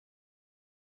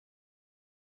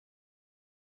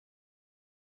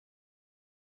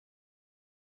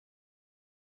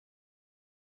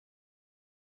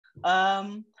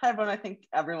Hi everyone, I think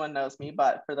everyone knows me,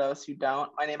 but for those who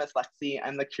don't, my name is Lexi.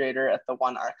 I'm the curator at the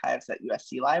One Archives at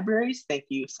USC Libraries. Thank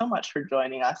you so much for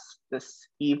joining us this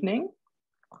evening.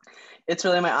 It's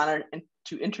really my honor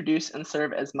to introduce and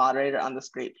serve as moderator on this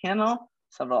great panel,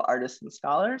 several artists and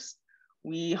scholars.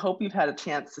 We hope you've had a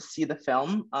chance to see the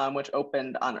film, which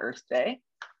opened on Earth Day,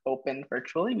 opened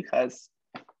virtually because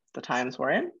the times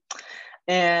we're in.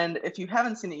 And if you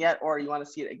haven't seen it yet, or you want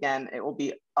to see it again, it will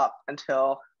be up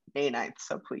until May 9th.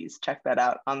 So please check that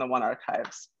out on the One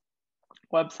Archives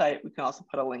website. We can also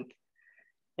put a link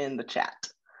in the chat.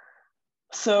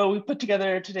 So we put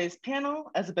together today's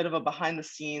panel as a bit of a behind the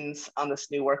scenes on this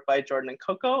new work by Jordan and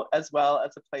Coco, as well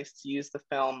as a place to use the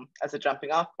film as a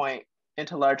jumping off point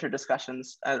into larger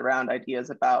discussions around ideas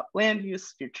about land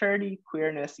use, futurity,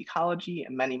 queerness, ecology,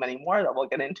 and many, many more that we'll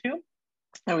get into.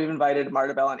 And we've invited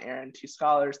Martabelle and Eyre, two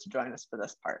scholars, to join us for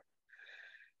this part.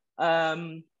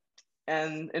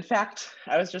 And in fact,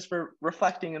 I was just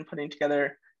reflecting and putting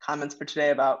together comments for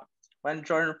today about when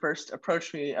Jordan first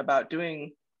approached me about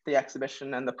doing the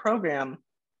exhibition and the program,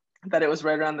 that it was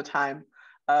right around the time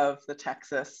of the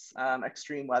Texas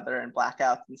extreme weather and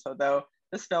blackouts. And so though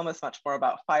this film is much more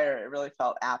about fire, it really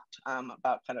felt apt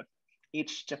about kind of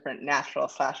each different natural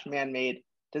 / man-made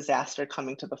disaster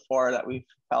coming to the fore that we've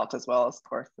felt, as well as, of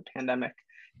course, the pandemic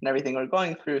and everything we're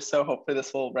going through. So hopefully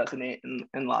this will resonate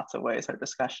in lots of ways, our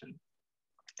discussion.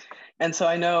 And so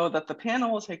I know that the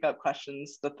panel will take up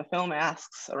questions that the film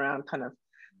asks around kind of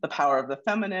the power of the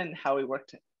feminine, how we work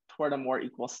toward a more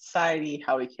equal society,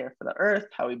 how we care for the earth,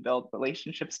 how we build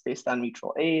relationships based on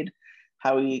mutual aid,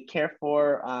 how we care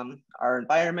for our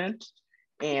environment,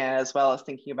 and as well as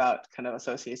thinking about kind of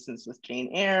associations with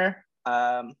Jane Eyre,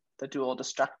 the dual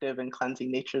destructive and cleansing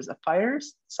natures of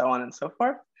fires, so on and so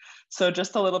forth. So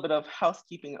just a little bit of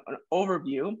housekeeping, an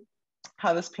overview.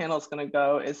 How this panel is going to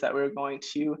go is that we're going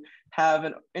to have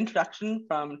an introduction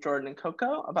from Jordan and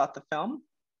Coco about the film.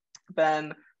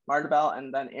 Then Martabelle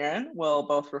and then Eyre will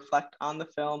both reflect on the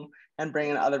film and bring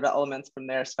in other elements from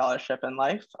their scholarship and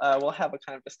life. We'll have a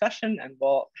kind of discussion, and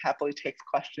we'll happily take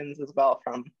questions as well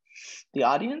from the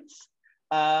audience.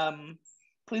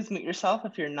 Please mute yourself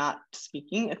if you're not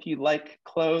speaking. If you like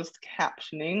closed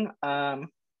captioning, I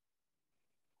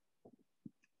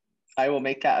will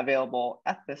make that available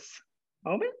at this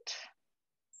moment.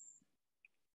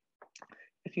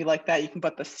 If you like that, you can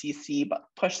put the CC, but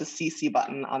push the CC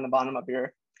button on the bottom of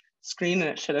your screen and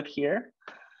it should appear.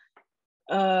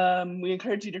 We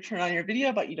encourage you to turn on your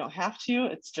video, but you don't have to.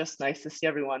 It's just nice to see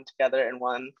everyone together in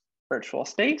one virtual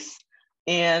space.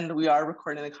 And we are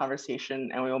recording the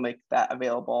conversation, and we will make that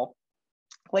available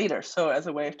later. So as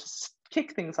a way to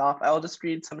kick things off, I will just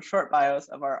read some short bios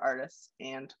of our artists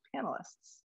and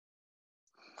panelists.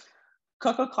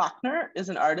 Coco Klockner is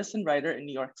an artist and writer in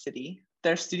New York City.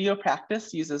 Their studio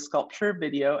practice uses sculpture,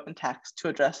 video, and text to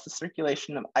address the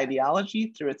circulation of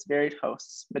ideology through its varied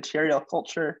hosts, material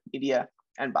culture, media,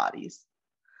 and bodies.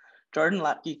 Jordan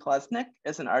Lepke-Klesnik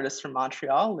is an artist from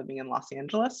Montreal living in Los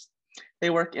Angeles. They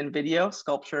work in video,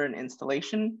 sculpture, and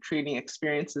installation, creating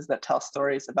experiences that tell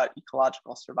stories about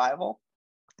ecological survival,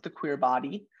 the queer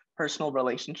body, personal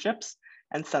relationships,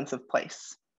 and sense of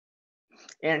place.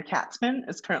 Aaron Katzman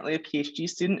is currently a PhD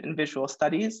student in visual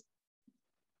studies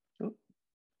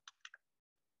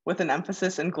with an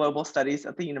emphasis in global studies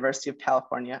at the University of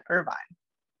California, Irvine.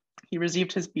 He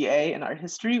received his BA in art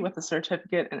history with a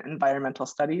certificate in environmental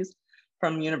studies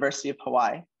from University of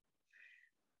Hawaii,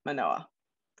 Manoa.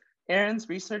 Aaron's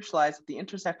research lies at the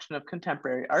intersection of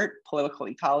contemporary art, political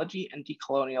ecology, and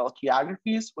decolonial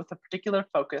geographies, with a particular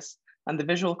focus on the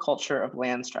visual culture of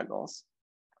land struggles.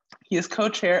 He is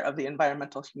co-chair of the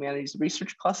Environmental Humanities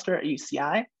Research Cluster at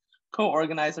UCI,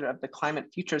 co-organizer of the Climate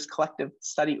Futures Collective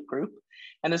Study Group,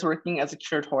 and is working as a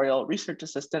curatorial research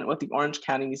assistant with the Orange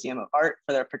County Museum of Art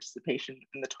for their participation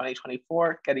in the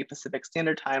 2024 Getty Pacific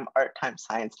Standard Time Art Times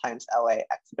Science Times LA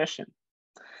exhibition.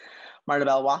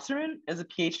 Martabelle Wasserman is a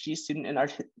PhD student in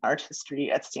art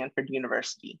history at Stanford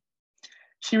University.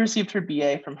 She received her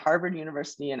BA from Harvard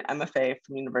University and MFA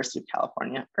from University of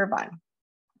California, Irvine.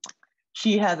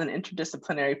 She has an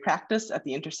interdisciplinary practice at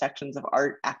the intersections of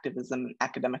art, activism, and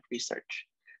academic research.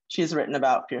 She has written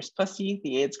about Fierce Pussy,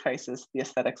 the AIDS crisis, the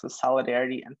aesthetics of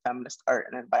solidarity, and feminist art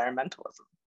and environmentalism.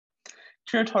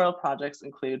 Curatorial projects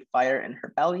include Fire in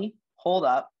Her Belly, Hold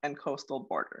Up, and Coastal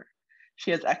Border.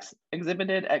 She has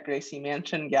exhibited at Gracie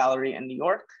Mansion Gallery in New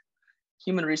York,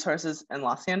 Human Resources in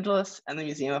Los Angeles, and the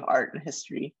Museum of Art and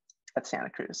History at Santa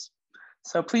Cruz.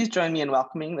 So please join me in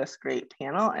welcoming this great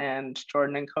panel, and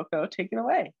Jordan and Coco, take it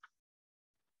away.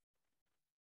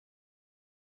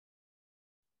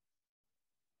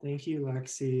 Thank you,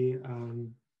 Lexi.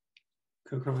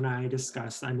 Coco and I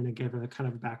discussed, I'm going to give a kind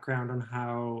of background on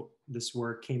how this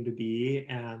work came to be,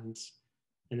 and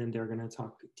then they're going to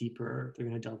talk deeper. They're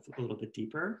going to delve a little bit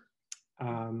deeper.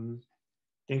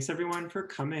 Thanks everyone for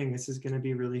coming. This is going to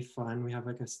be really fun. We have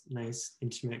like a nice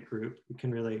intimate group. We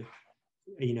can really,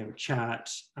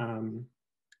 chat, open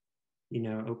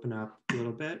up a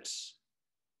little bit.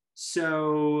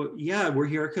 So yeah, we're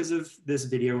here because of this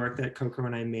video work that Coco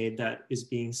and I made that is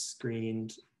being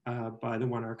screened by the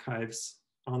One Archives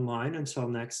online until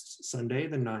next Sunday,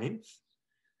 the 9th.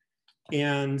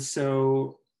 And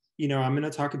so, I'm going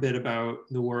to talk a bit about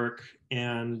the work,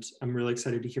 and I'm really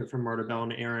excited to hear from Marta Bell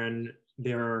and Aaron.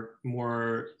 They're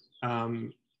more,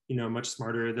 much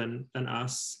smarter than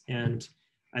us, and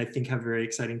I think have very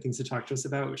exciting things to talk to us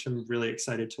about, which I'm really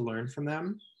excited to learn from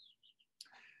them.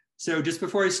 So just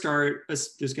before I start,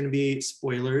 there's going to be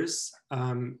spoilers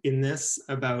in this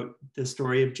about the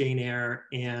story of Jane Eyre,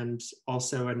 and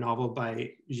also a novel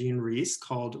by Jean Rhys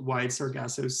called Wide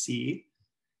Sargasso Sea.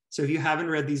 So if you haven't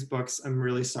read these books, I'm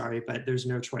really sorry, but there's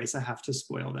no choice. I have to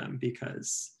spoil them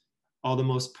because all the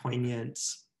most poignant,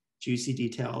 juicy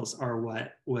details are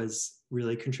what was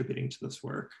really contributing to this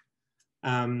work.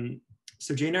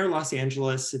 So Jane Eyre Los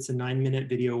Angeles, it's a 9-minute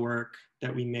video work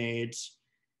that we made.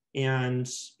 And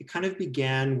it kind of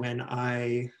began when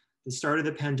the start of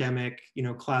the pandemic,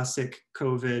 classic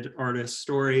COVID artist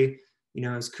story,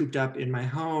 I was cooped up in my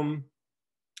home,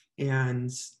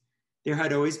 and there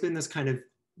had always been this kind of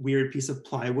weird piece of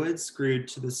plywood screwed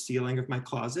to the ceiling of my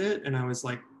closet. And I was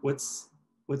like, what's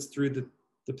through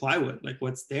the plywood? Like,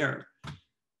 what's there?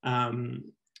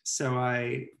 So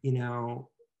I,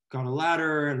 got a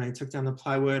ladder and I took down the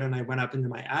plywood and I went up into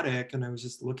my attic, and I was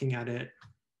just looking at it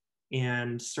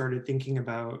and started thinking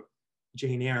about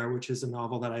Jane Eyre, which is a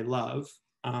novel that I love.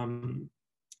 And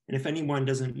if anyone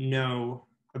doesn't know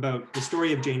about the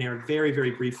story of Jane Eyre, very,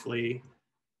 very briefly,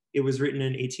 it was written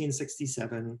in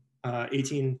 1847.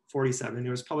 It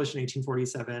was published in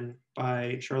 1847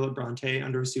 by Charlotte Bronte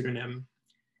under a pseudonym.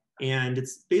 And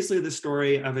it's basically the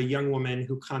story of a young woman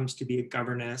who comes to be a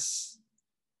governess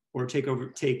or take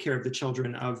care of the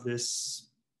children of this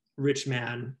rich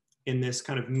man in this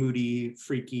kind of moody,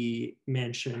 freaky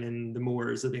mansion in the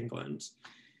moors of England.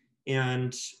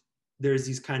 And there's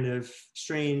these kind of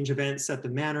strange events at the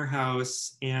manor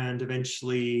house, and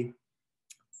eventually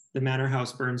the manor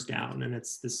house burns down, and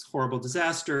it's this horrible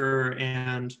disaster.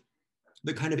 And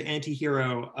the kind of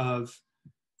anti-hero of,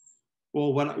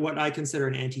 well, what I consider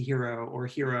an anti-hero or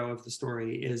hero of the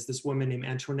story is this woman named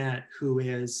Antoinette, who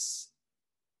is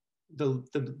the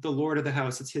lord of the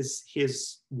house. It's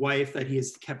his wife that he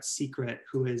has kept secret,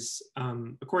 who is,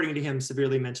 according to him,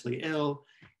 severely mentally ill,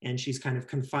 and she's kind of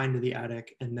confined to the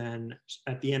attic. And then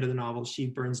at the end of the novel, she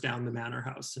burns down the manor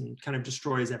house and kind of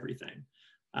destroys everything.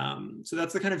 So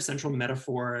that's the kind of central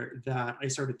metaphor that I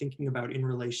started thinking about in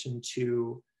relation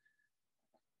to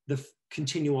the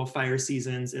continual fire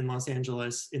seasons in Los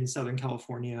Angeles, in Southern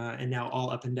California, and now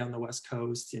all up and down the West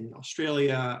Coast in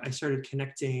Australia. I started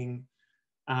connecting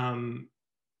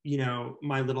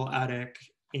my little attic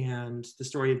and the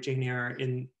story of Jane Eyre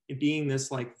in being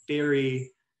this like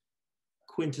very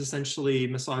quintessentially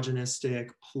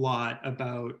misogynistic plot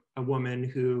about a woman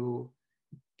who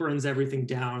burns everything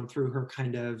down through her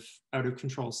kind of out of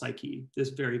control psyche, this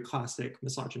very classic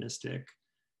misogynistic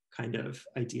kind of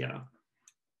idea.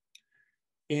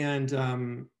 And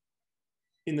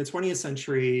in the 20th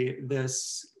century,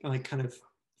 this like kind of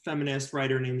feminist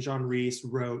writer named Jean Rhys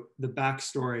wrote the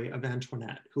backstory of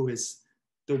Antoinette, who is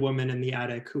the woman in the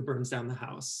attic who burns down the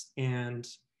house, and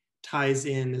ties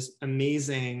in this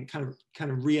amazing kind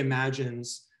of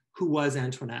reimagines who was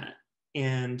Antoinette.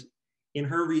 And in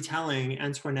her retelling,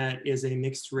 Antoinette is a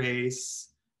mixed race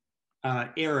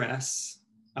heiress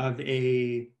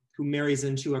who marries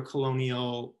into a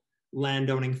colonial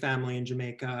landowning family in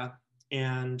Jamaica,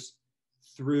 and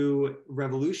through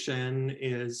revolution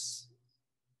is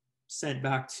sent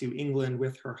back to England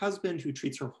with her husband, who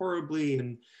treats her horribly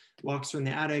and locks her in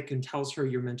the attic and tells her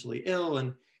you're mentally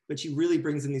ill. But she really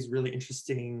brings in these really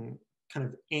interesting kind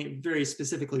of very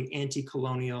specifically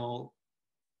anti-colonial,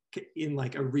 in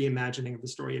like a reimagining of the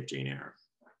story of Jane Eyre.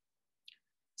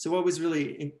 So what was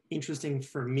really interesting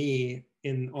for me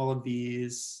in all of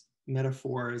these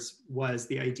metaphors was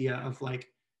the idea of like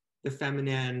the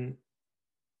feminine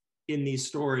in these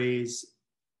stories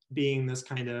being this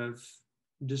kind of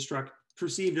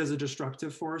perceived as a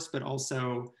destructive force, but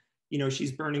also,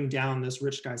 she's burning down this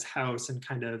rich guy's house, and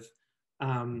kind of,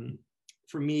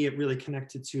 for me, it really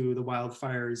connected to the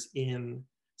wildfires in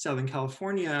Southern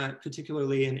California,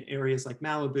 particularly in areas like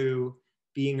Malibu,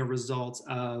 being a result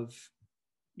of,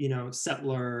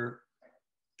 settler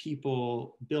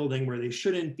people building where they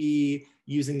shouldn't be,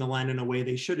 using the land in a way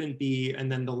they shouldn't be,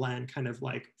 and then the land kind of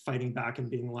like fighting back and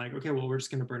being like, okay, well, we're just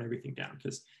going to burn everything down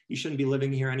because you shouldn't be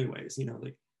living here anyways. You know,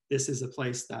 like this is a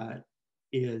place that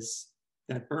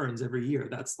burns every year.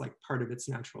 That's like part of its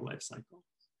natural life cycle.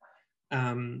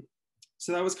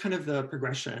 So that was kind of the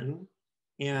progression.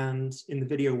 And in the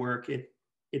video work,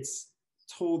 it's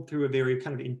told through a very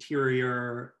kind of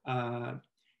interior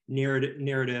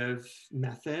narrative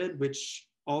method, which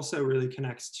also really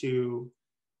connects to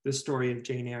the story of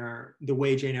Jane Eyre, the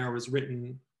way Jane Eyre was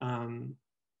written,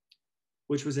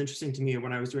 which was interesting to me.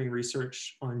 When I was doing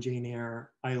research on Jane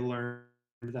Eyre, I learned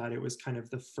that it was kind of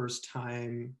the first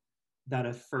time that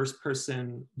a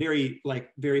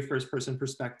very first person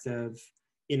perspective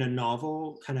in a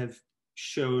novel kind of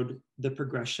showed the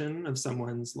progression of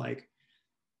someone's like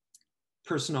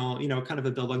personal, you know, kind of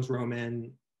a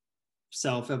Bildungsroman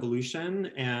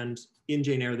self-evolution. And in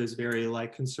Jane Eyre, there's very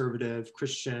like conservative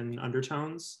Christian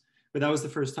undertones, but that was the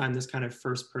first time this kind of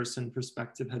first person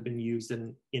perspective had been used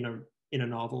in a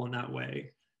novel in that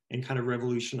way, and kind of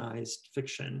revolutionized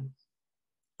fiction.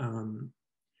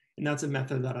 And that's a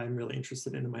method that I'm really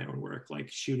interested in my own work, like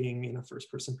shooting in a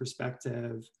first person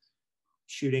perspective,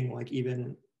 shooting like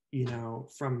even, you know,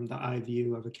 from the eye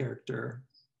view of a character.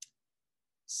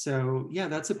 So yeah,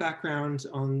 that's a background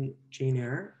on Jane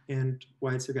Eyre and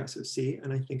Wide Sargasso Sea.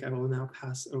 And I think I will now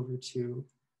pass over to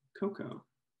Coco.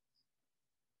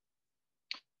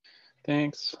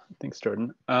 Thanks,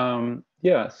 Jordan.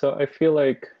 Yeah, so I feel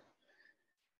like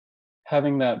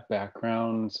having that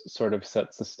background sort of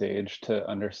sets the stage to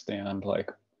understand like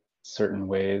certain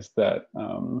ways that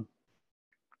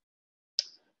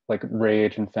like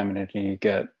rage and femininity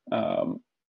get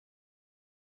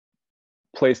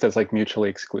placed as like mutually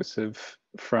exclusive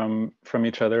from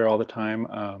each other all the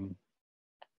time.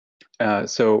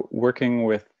 So working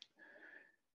with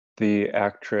the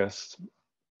actress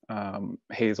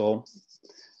Hazel,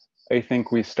 I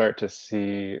think we start to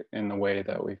see in the way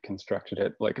that we've constructed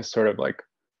it like a sort of like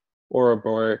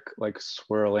Ouroboros, like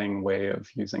swirling way of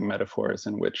using metaphors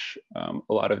in which a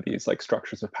lot of these like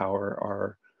structures of power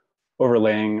are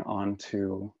overlaying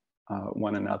onto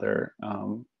one another,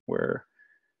 where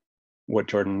what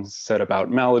Jordan said about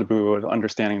Malibu, of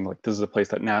understanding like this is a place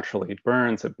that naturally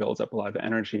burns, it builds up a lot of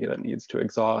energy that needs to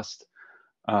exhaust,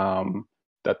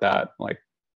 that like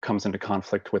comes into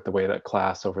conflict with the way that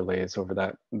class overlays over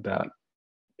that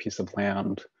piece of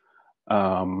land,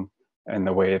 and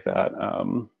the way that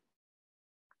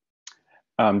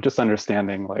just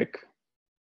understanding like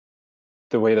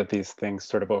the way that these things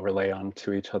sort of overlay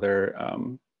onto each other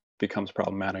becomes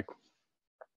problematic.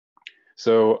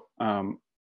 So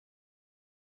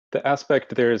the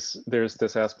aspect, there's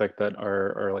this aspect that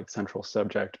our like central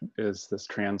subject is this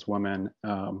trans woman.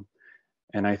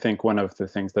 And I think one of the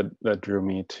things that drew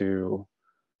me to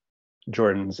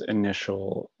Jordan's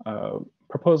initial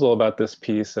proposal about this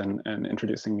piece and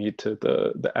introducing me to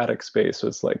the attic space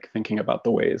was like thinking about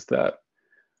the ways that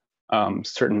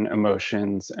certain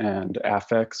emotions and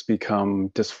affects become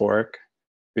dysphoric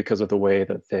because of the way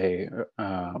that they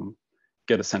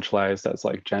get essentialized as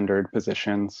like gendered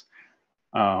positions.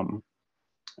 And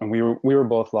we were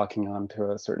both locking on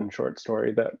to a certain short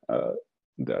story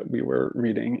that we were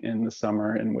reading in the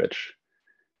summer, in which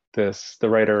the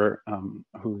writer,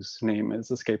 whose name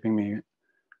is escaping me,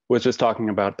 was just talking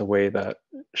about the way that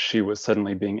she was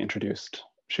suddenly being introduced.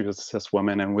 She was a cis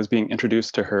woman and was being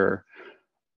introduced to her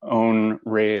own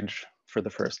rage for the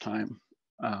first time,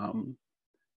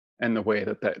 and the way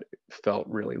that felt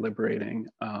really liberating.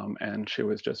 And she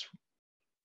was just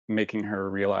making her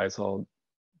realize all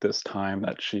this time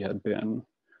that she had been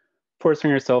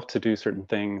forcing herself to do certain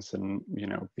things, and you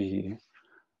know, be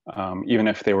even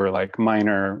if they were like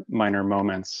minor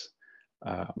moments,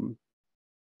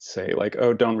 say like,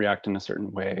 oh, don't react in a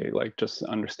certain way, like just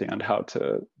understand how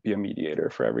to be a mediator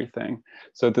for everything.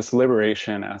 So this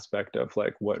liberation aspect of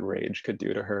like what rage could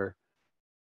do to her,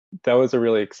 that was a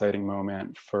really exciting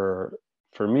moment for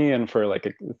me, and for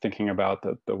like thinking about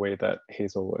the way that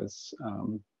Hazel was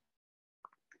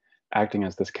acting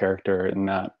as this character, in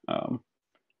that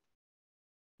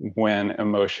when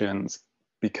emotions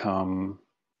become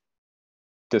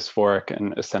dysphoric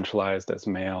and essentialized as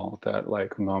male, that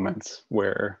like moments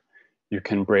where you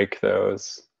can break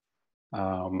those,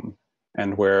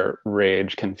 and where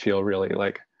rage can feel really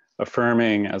like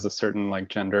affirming as a certain like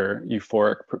gender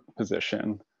euphoric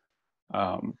position,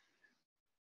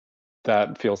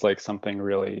 that feels like something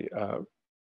really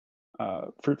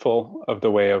fruitful of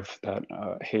the way of that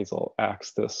Hazel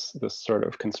acts this sort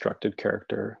of constructed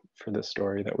character for this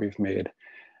story that we've made.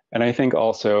 And I think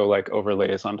also like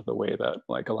overlays onto the way that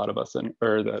like a lot of us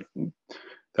or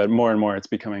that more and more it's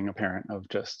becoming apparent of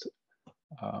just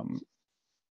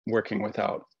working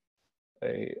without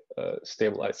a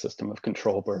stabilized system of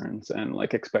control burns, and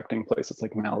like expecting places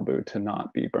like Malibu to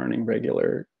not be burning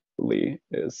regularly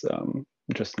is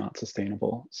just not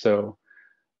sustainable. So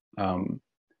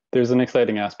there's an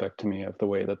exciting aspect to me of the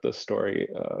way that this story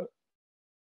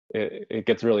it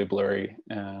gets really blurry,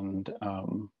 and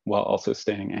while also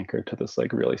staying anchored to this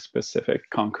like really specific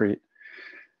concrete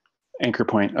anchor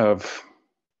point of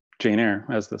Jane Eyre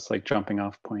as this like jumping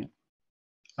off point.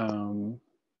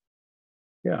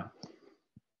 Yeah,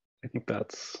 I think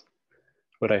that's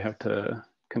what I have to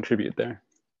contribute there.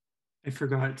 I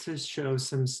forgot to show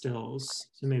some stills,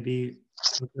 so maybe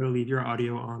I'll leave your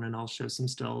audio on and I'll show some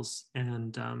stills,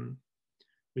 and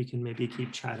we can maybe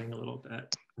keep chatting a little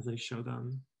bit as I show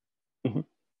them. Mm-hmm.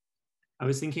 I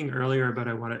was thinking earlier about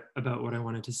what I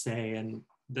wanted to say, and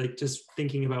like just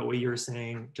thinking about what you were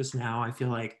saying just now, I feel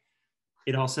like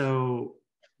it also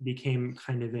became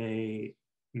kind of a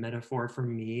metaphor for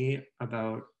me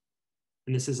about,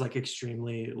 and this is like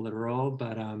extremely literal,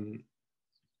 but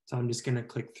so I'm just gonna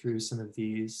click through some of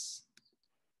these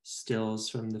stills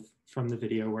from the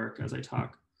video work as I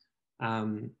talk.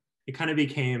 It kind of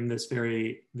became this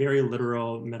very, very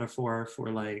literal metaphor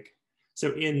for like,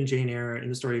 so in Jane Eyre, in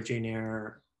the story of Jane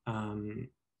Eyre,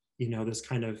 you know, this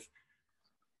kind of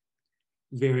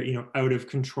very, you know, out of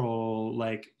control,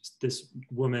 like this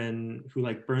woman who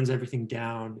like burns everything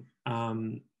down.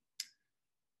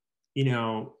 You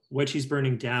know, what she's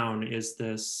burning down is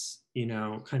this, you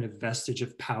know, kind of vestige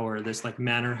of power, this like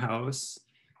manor house,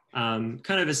 kind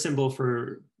of a symbol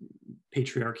for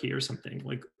patriarchy or something,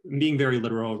 like being very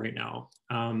literal right now.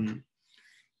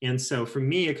 And so for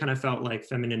me, it kind of felt like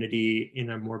femininity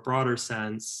in a more broader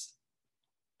sense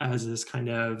as this kind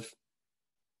of,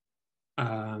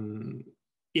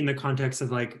 in the context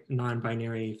of like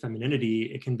non-binary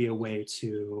femininity, it can be a way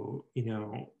to, you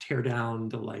know, tear down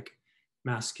the like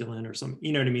masculine or something,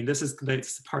 you know what I mean?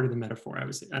 That's part of the metaphor. I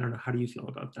don't know, how do you feel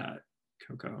about that,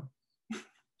 Coco?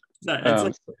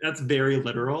 That's very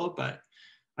literal, but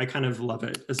I kind of love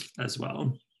it as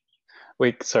well.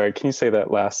 Wait, sorry, can you say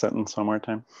that last sentence one more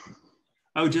time?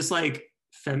 Oh, just like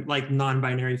like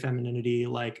non-binary femininity,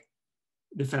 like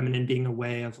the feminine being a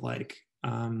way of like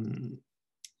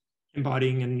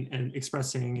embodying and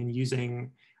expressing and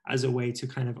using as a way to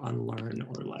kind of unlearn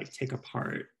or like take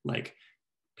apart like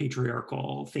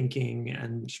patriarchal thinking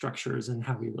and structures and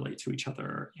how we relate to each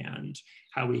other and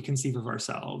how we conceive of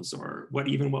ourselves, or what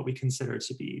we consider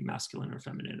to be masculine or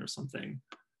feminine or something.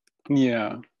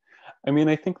 Yeah, I mean,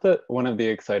 I think that one of the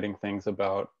exciting things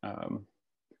about, I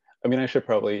mean, I should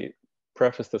probably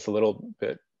preface this a little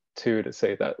bit too, to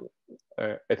say that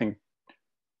I think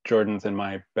Jordan's and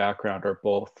my background are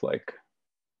both like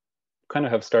kind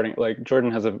of have starting, like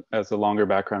Jordan has a longer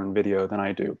background in video than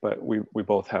I do, but we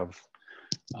both have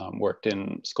worked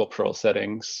in sculptural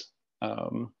settings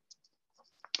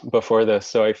before this.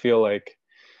 So I feel like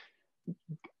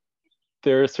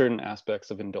there are certain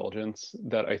aspects of indulgence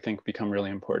that I think become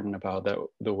really important about that,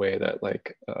 the way that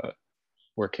like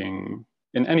working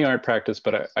in any art practice,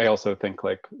 but I also think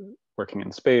like working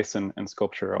in space and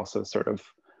sculpture also sort of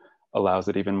allows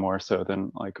it even more so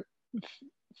than like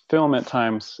film at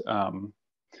times.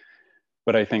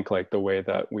 But I think like the way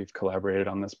that we've collaborated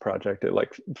on this project, it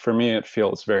like, for me, it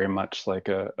feels very much like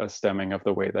a stemming of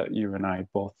the way that you and I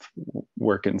both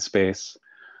work in space,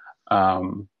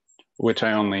 which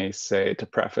I only say to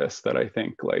preface that I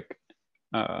think like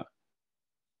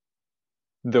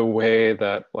the way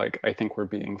that like I think we're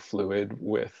being fluid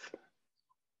with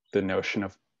the notion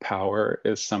of power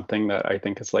is something that I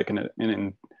think is like an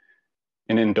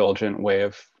indulgent way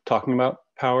of talking about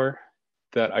power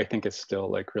that I think is still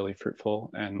like really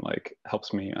fruitful and like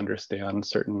helps me understand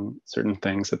certain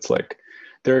things. It's like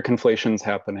there are conflations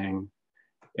happening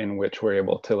in which we're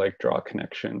able to like draw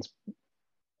connections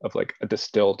of like a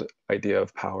distilled idea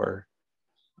of power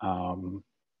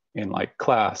in like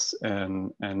class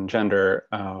and gender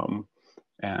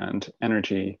and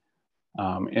energy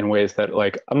in ways that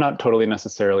like I'm not totally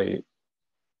necessarily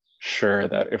sure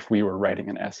that if we were writing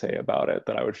an essay about it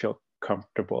that I would feel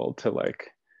comfortable to like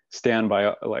stand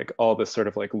by like all this sort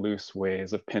of like loose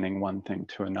ways of pinning one thing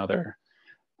to another.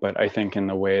 But I think in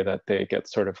the way that they get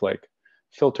sort of like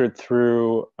filtered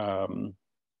through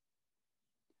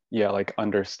yeah, like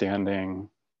understanding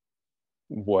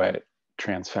what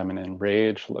trans feminine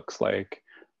rage looks like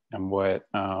and what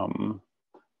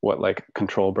like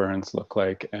control burns look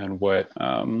like and what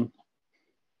I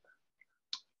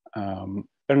don't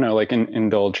know, like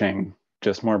indulging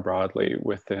just more broadly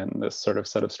within this sort of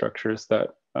set of structures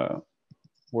that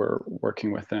we're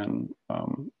working within,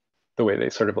 the way they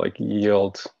sort of like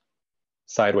yield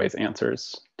sideways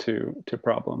answers to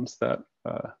problems that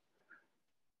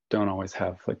don't always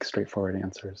have like straightforward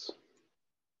answers.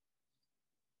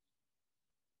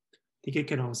 I think it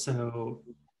can also,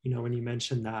 you know, when you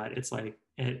mentioned that, it's like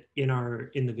in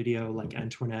the video, like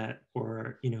Antoinette,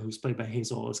 or, you know, who's played by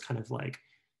Hazel, is kind of like,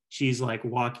 she's like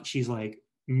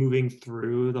moving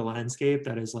through the landscape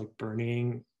that is like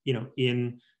burning, you know,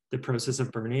 in the process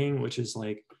of burning, which is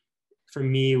like, for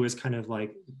me, was kind of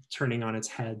like turning on its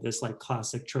head this like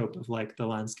classic trope of like the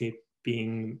landscape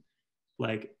being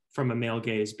like, from a male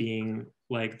gaze, being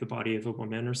like the body of a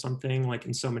woman or something. Like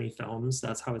in so many films,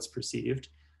 that's how it's perceived.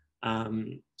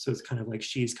 So it's kind of like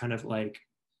she's kind of like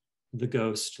the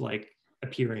ghost like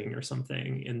appearing or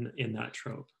something in that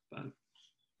trope. But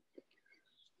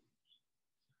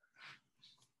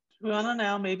we want to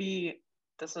now, maybe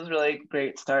this was really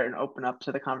great start and open up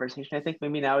to the conversation. I think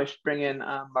maybe now we should bring in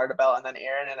Martabelle and then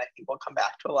Aaron, and I think we'll come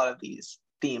back to a lot of these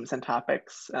themes and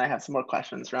topics. And I have some more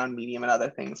questions around medium and other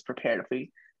things prepared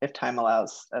if time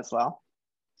allows as well.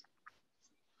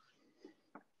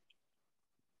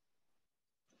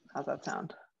 How's that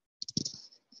sound?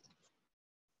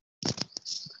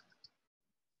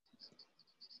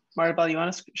 Martabelle, you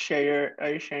want to share are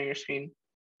you sharing your screen?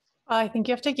 I think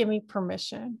you have to give me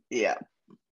permission. Yeah.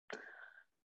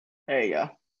 There you go.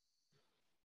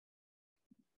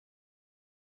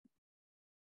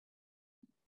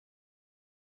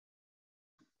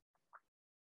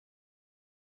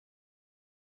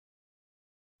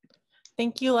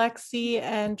 Thank you, Lexi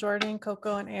and Jordan,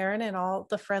 Coco, and Aaron, and all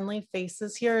the friendly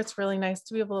faces here. It's really nice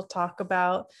to be able to talk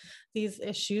about these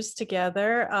issues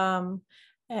together.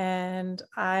 And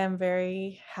I am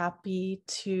very happy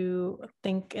to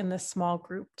think in this small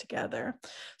group together.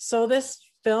 So this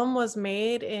film was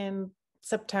made in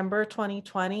September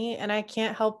 2020, and I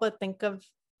can't help but think of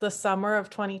the summer of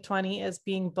 2020 as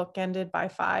being bookended by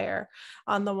fire.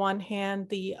 On the one hand,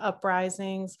 the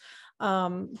uprisings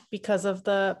because of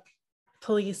the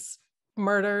police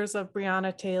murders of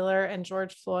Breonna Taylor and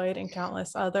George Floyd and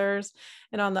countless others.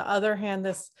 And on the other hand,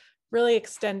 this really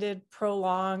extended,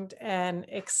 prolonged, and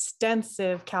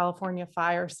extensive California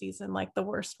fire season, like the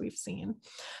worst we've seen.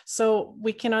 So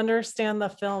we can understand the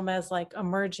film as like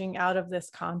emerging out of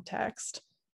this context.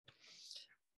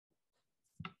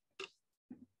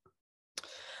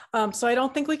 So I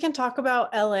don't think we can talk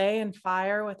about LA and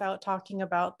fire without talking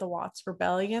about the Watts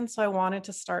Rebellion. So I wanted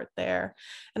to start there.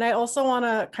 And I also want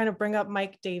to kind of bring up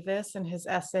Mike Davis and his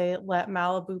essay, Let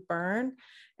Malibu Burn,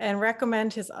 and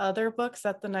recommend his other book,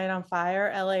 Set the Night on Fire,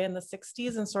 LA in the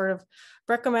 60s, and sort of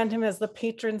recommend him as the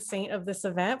patron saint of this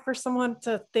event for someone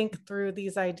to think through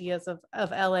these ideas of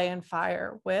LA and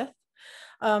fire with.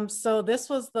 So this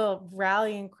was the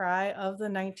rallying cry of the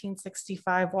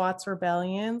 1965 Watts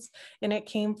Rebellions, and it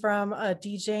came from a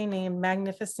DJ named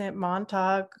Magnificent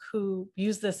Montauk, who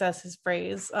used this as his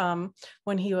phrase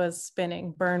when he was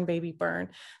spinning, burn, baby, burn.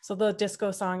 So the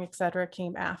disco song, etc.,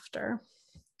 came after.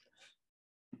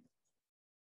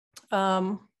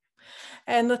 And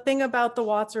the thing about the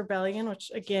Watts Rebellion, which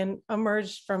again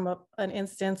emerged from an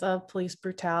instance of police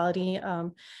brutality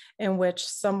in which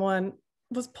someone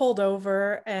was pulled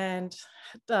over and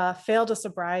failed a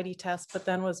sobriety test, but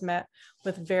then was met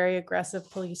with very aggressive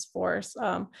police force,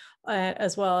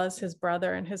 as well as his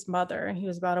brother and his mother. And he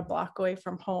was about a block away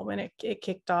from home, and it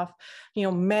kicked off,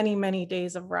 many, many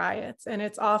days of riots. And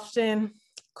it's often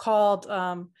called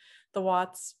the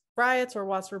Watts riots or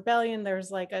Watts Rebellion.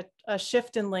 There's like a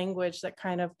shift in language that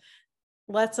kind of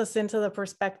lets us into the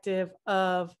perspective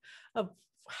of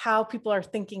how people are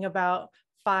thinking about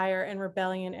fire and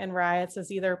rebellion and riots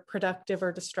as either productive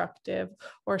or destructive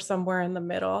or somewhere in the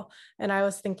middle. And I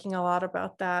was thinking a lot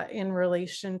about that in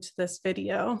relation to this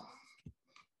video.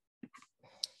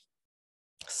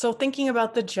 So thinking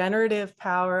about the generative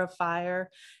power of fire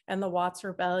and the Watts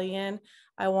Rebellion,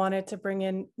 I wanted to bring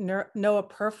in Noah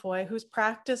Purfoy, whose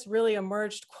practice really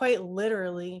emerged quite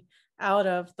literally out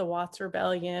of the Watts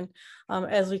Rebellion,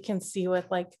 as we can see with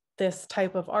like this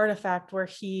type of artifact where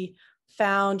he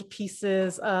found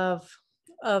pieces of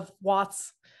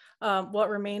Watts, what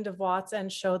remained of Watts,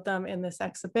 and showed them in this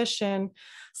exhibition,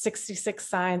 66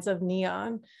 Signs of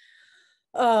Neon.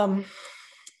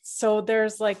 So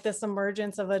there's like this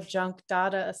emergence of a junk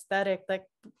data aesthetic that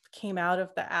came out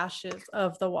of the ashes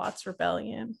of the Watts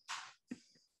Rebellion.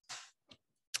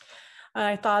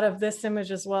 I thought of this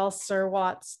image as well, Sir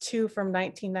Watts 2 from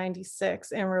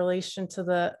 1996, in relation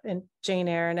to in Jane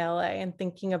Eyre in LA, and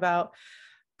thinking about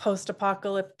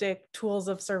post-apocalyptic tools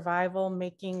of survival,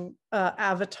 making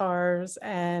avatars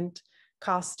and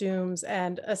costumes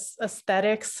and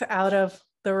aesthetics out of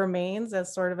the remains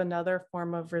as sort of another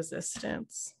form of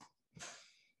resistance.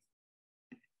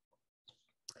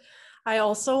 I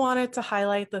also wanted to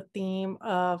highlight the theme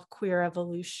of queer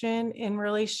evolution in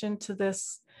relation to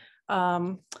this,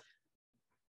 the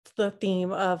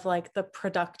theme of like the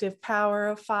productive power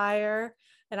of fire.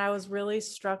 And I was really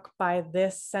struck by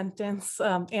this sentence,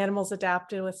 animals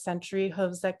adapted with sensory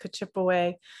hooves that could chip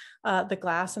away the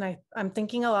glass. And I'm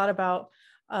thinking a lot about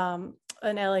an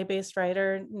LA-based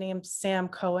writer named Sam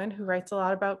Cohen, who writes a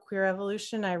lot about queer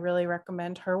evolution. I really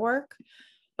recommend her work.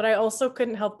 But I also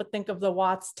couldn't help but think of the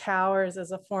Watts Towers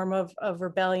as a form of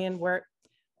rebellion, where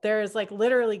there is like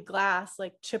literally glass,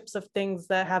 like chips of things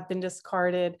that have been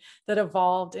discarded that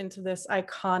evolved into this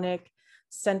iconic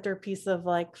centerpiece of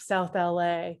like South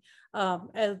LA.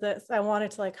 And this, I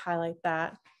wanted to like highlight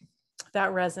that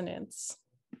resonance.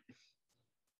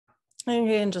 And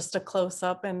again, just a close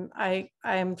up, and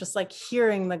I'm just like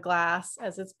hearing the glass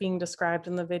as it's being described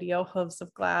in the video, hooves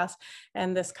of glass,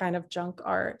 and this kind of junk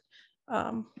art.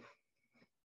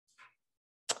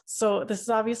 So this is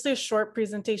obviously a short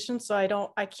presentation, so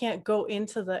I can't go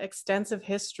into the extensive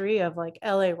history of like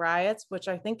LA riots, which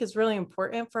I think is really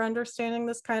important for understanding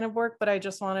this kind of work, but I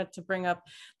just wanted to bring up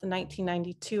the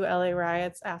 1992 LA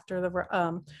riots after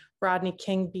the Rodney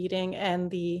King beating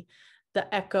and the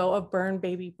echo of Burn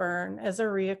Baby Burn as a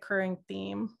reoccurring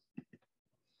theme.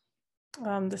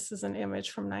 This is an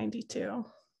image from '92.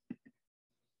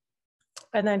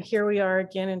 And then here we are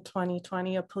again in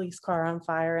 2020, a police car on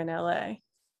fire in LA.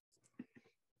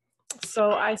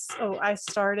 So I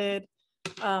started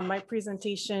my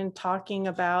presentation talking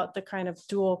about the kind of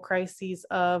dual crises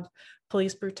of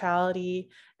police brutality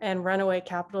and runaway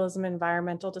capitalism,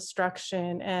 environmental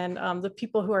destruction. And the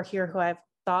people who are here who I've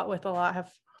thought with a lot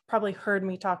have probably heard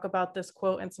me talk about this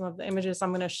quote and some of the images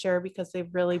I'm going to share because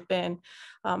they've really been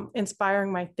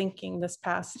inspiring my thinking this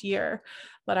past year.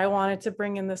 But I wanted to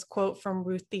bring in this quote from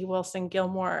Ruthie Wilson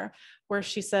Gilmore, where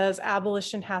she says,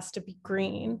 abolition has to be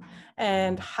green,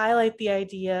 and highlight the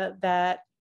idea that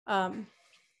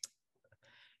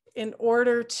in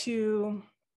order to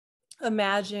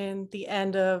imagine the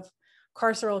end of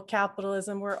carceral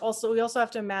capitalism, we also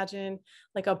have to imagine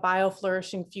like a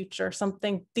bioflourishing future,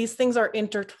 something, these things are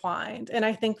intertwined. And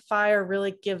I think fire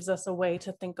really gives us a way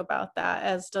to think about that,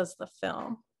 as does the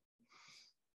film.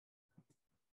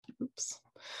 Oops.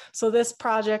 So this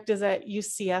project is at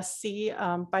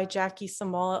UCSC by Jackie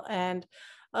Samol, and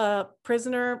a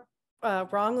prisoner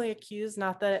wrongly accused,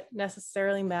 not that it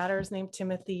necessarily matters, named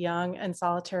Timothy Young, in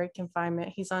solitary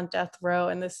confinement. He's on death row,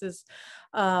 and this is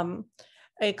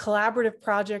a collaborative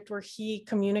project where he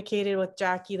communicated with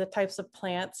Jackie the types of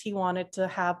plants he wanted to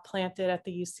have planted at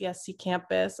the UCSC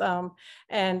campus.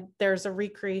 And there's a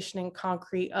recreation in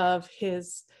concrete of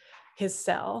his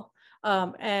cell.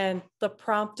 And the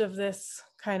prompt of this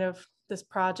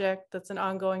project, that's an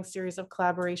ongoing series of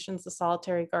collaborations, the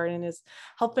Solitary Garden, is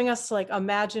helping us to like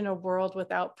imagine a world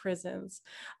without prisons,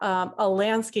 a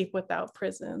landscape without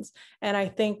prisons. And I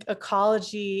think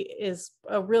ecology is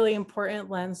a really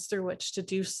important lens through which to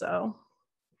do so.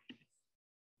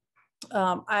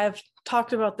 I've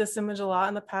talked about this image a lot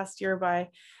in the past year by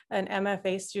an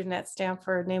MFA student at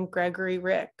Stanford named Gregory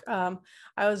Rick. I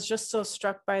was just so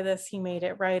struck by this. He made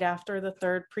it right after the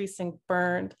 3rd precinct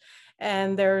burned.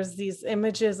 And there's these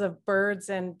images of birds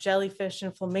and jellyfish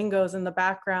and flamingos in the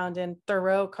background, and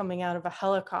Thoreau coming out of a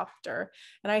helicopter.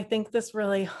 And I think this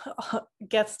really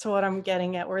gets to what I'm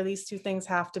getting at, where these two things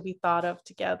have to be thought of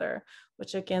together,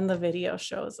 which again, the video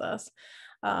shows us.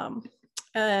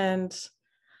 And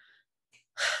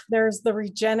there's the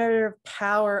regenerative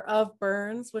power of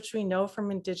burns, which we know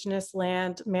from indigenous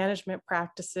land management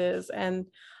practices. And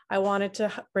I wanted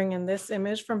to bring in this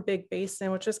image from Big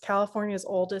Basin, which is California's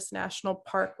oldest national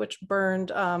park, which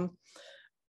burned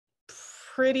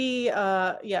pretty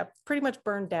much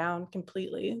burned down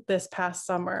completely this past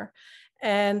summer.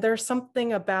 And there's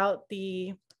something about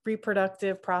the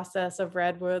reproductive process of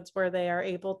redwoods where they are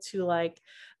able to, like,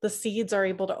 the seeds are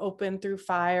able to open through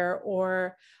fire,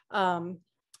 or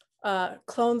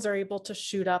clones are able to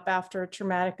shoot up after a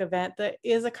traumatic event, that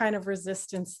is a kind of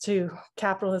resistance to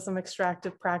capitalism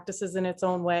extractive practices in its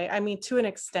own way. I mean, to an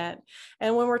extent.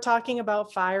 And when we're talking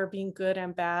about fire being good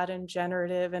and bad and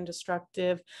generative and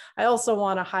destructive, I also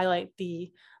want to highlight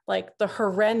the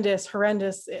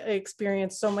horrendous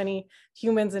experience so many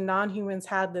humans and non-humans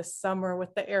had this summer,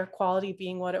 with the air quality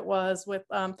being what it was, with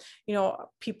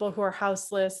people who are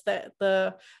houseless, that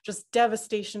the just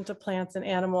devastation to plants and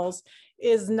animals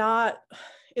is not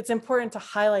it's important to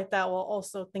highlight that while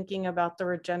also thinking about the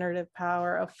regenerative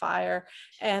power of fire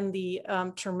and the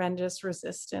tremendous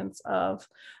resistance of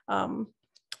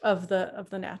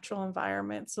the natural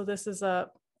environment. So this is a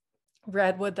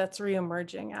redwood that's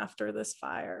reemerging after this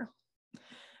fire.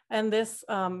 And this,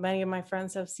 many of my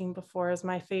friends have seen before, is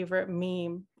my favorite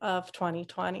meme of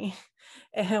 2020,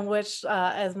 in which,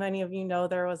 as many of you know,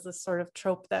 there was this sort of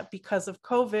trope that because of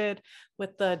COVID,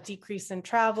 with the decrease in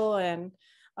travel and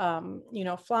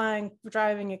flying,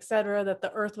 driving, etc., that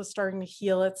the earth was starting to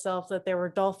heal itself, that there were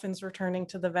dolphins returning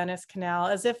to the Venice Canal,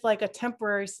 as if like a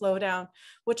temporary slowdown,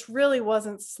 which really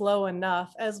wasn't slow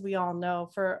enough, as we all know,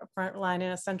 for frontline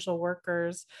and essential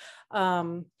workers.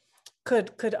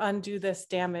 Could undo this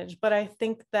damage. But I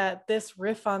think that this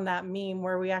riff on that meme,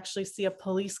 where we actually see a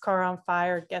police car on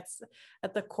fire, gets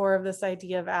at the core of this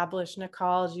idea of abolition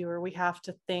ecology, where we have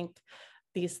to think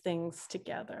these things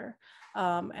together.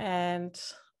 And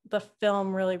the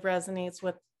film really resonates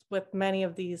with many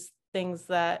of these things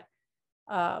that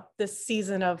this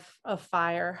season of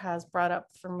fire has brought up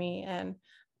for me and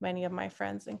many of my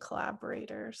friends and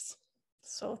collaborators.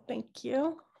 So thank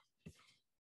you.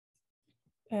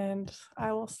 And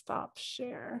I will stop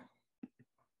share.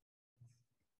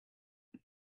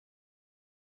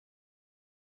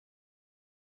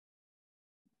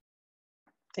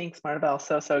 Thanks, Maribel.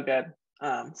 So good.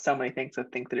 So many things to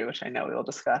think through, which I know we will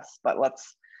discuss, but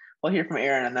we'll hear from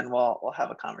Erin and then we'll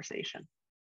have a conversation.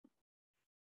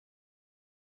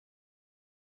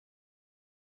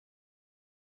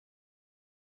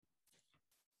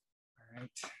 All right.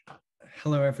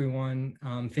 Hello, everyone.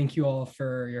 Thank you all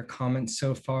for your comments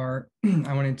so far.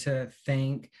 I wanted to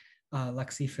thank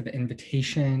Lexi for the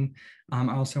invitation.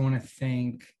 I also want to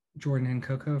thank Jordan and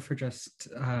Coco for just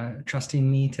trusting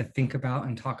me to think about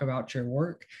and talk about your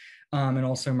work. And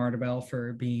also Maribel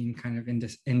for being kind of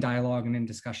in dialogue and in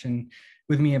discussion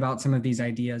with me about some of these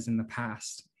ideas in the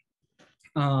past.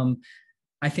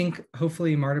 I think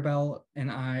hopefully Maribel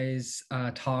and I's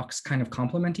talks kind of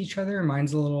complement each other.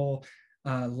 Mine's a little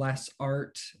less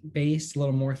art-based, a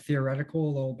little more theoretical,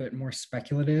 a little bit more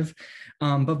speculative.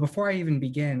 But before I even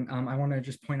begin, I want to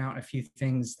just point out a few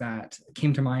things that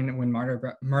came to mind when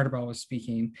Maribel was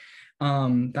speaking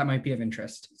that might be of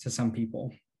interest to some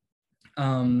people.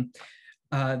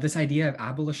 This idea of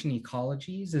abolition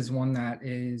ecologies is one that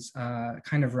is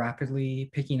kind of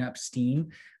rapidly picking up steam.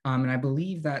 And I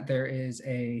believe that there is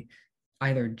a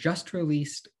either just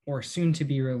released or soon to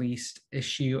be released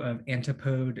issue of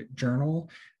Antipode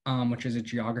Journal, which is a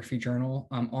geography journal,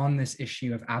 on this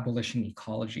issue of abolition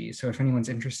ecology. So if anyone's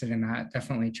interested in that,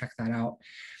 definitely check that out.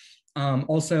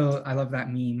 Also, I love that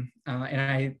meme.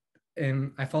 And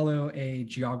I follow a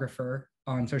geographer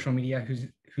on social media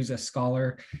who's a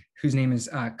scholar whose name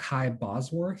is Kai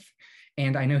Bosworth.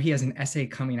 And I know he has an essay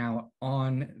coming out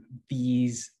on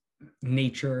these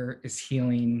nature is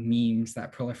healing memes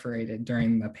that proliferated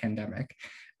during the pandemic.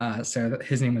 So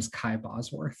his name was Kai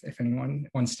Bosworth, if anyone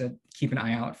wants to keep an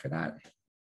eye out for that.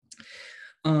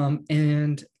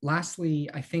 And lastly,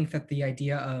 I think that the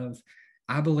idea of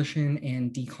abolition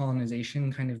and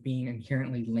decolonization kind of being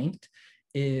inherently linked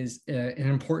is an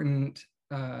important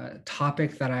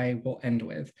topic that I will end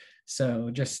with.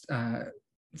 So just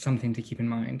something to keep in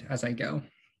mind as I go.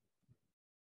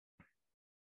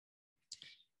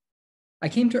 I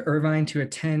came to Irvine to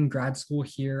attend grad school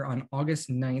here on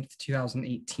August 9th,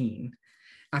 2018.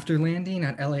 After landing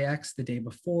at LAX the day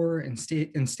before and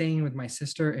staying with my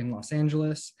sister in Los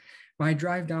Angeles, my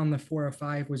drive down the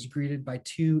 405 was greeted by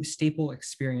two staple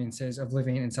experiences of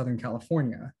living in Southern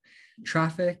California: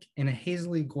 traffic and a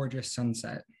hazily gorgeous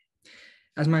sunset.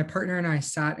 As my partner and I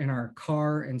sat in our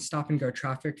car in stop and go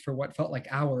traffic for what felt like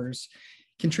hours,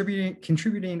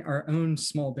 contributing our own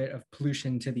small bit of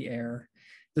pollution to the air,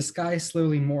 the sky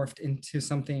slowly morphed into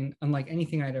something unlike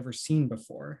anything I'd ever seen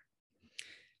before.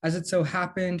 As it so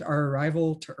happened, our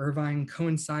arrival to Irvine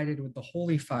coincided with the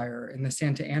Holy Fire in the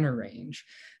Santa Ana Range,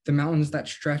 the mountains that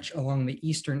stretch along the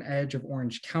eastern edge of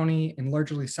Orange County and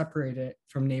largely separate it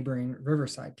from neighboring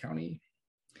Riverside County.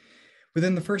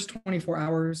 Within my first 24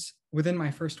 hours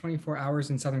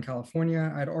in Southern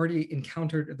California, I'd already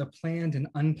encountered the planned and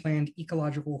unplanned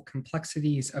ecological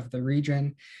complexities of the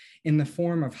region in the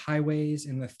form of highways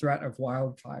and the threat of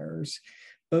wildfires,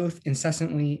 both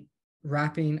incessantly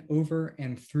wrapping over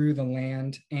and through the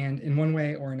land and, in one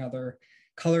way or another,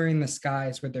 coloring the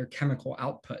skies with their chemical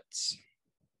outputs.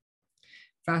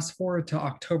 Fast forward to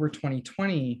October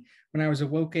 2020, when I was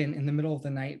awoken in the middle of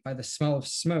the night by the smell of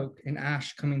smoke and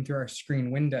ash coming through our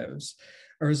screen windows,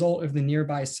 a result of the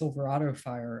nearby Silverado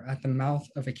fire at the mouth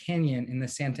of a canyon in the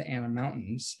Santa Ana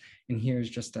Mountains. And here's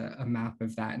just a map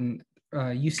of that. And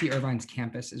UC Irvine's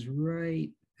campus is right,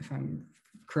 if I'm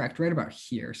correct, right about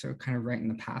here. So kind of right in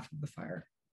the path of the fire.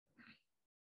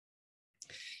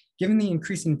 Given the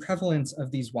increasing prevalence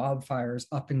of these wildfires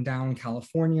up and down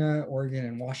California, Oregon,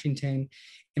 and Washington,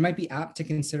 it might be apt to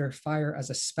consider fire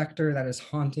as a specter that is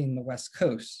haunting the West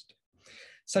Coast.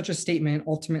 Such a statement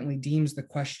ultimately deems the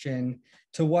question,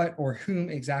 to what or whom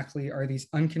exactly are these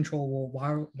uncontrollable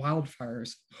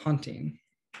wildfires haunting?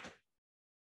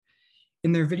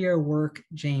 In their video work,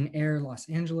 Eyre, Los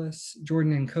Angeles,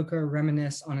 Jordan and Coco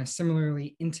reminisce on a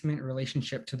similarly intimate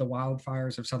relationship to the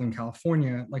wildfires of Southern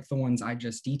California, like the ones I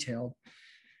just detailed.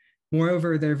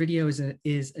 Moreover, their video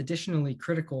is additionally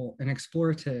critical and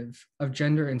explorative of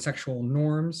gender and sexual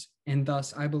norms, and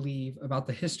thus, I believe, about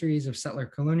the histories of settler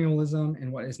colonialism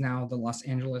in what is now the Los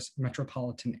Angeles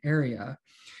metropolitan area,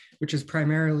 which is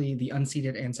primarily the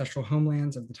unceded ancestral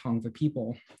homelands of the Tongva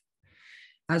people.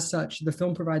 As such, the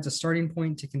film provides a starting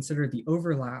point to consider the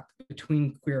overlap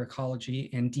between queer ecology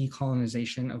and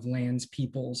decolonization of lands,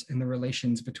 peoples, and the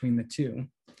relations between the two.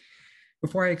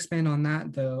 Before I expand on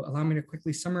that, though, allow me to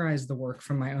quickly summarize the work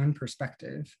from my own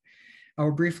perspective. I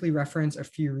will briefly reference a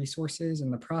few resources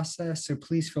in the process, so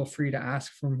please feel free to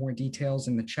ask for more details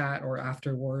in the chat or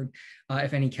afterward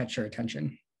if any catch your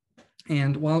attention.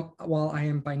 And while I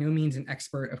am by no means an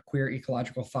expert of queer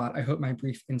ecological thought, I hope my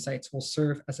brief insights will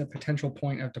serve as a potential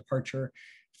point of departure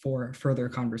for further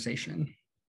conversation.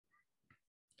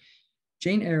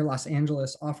 Eyre, Los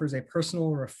Angeles offers a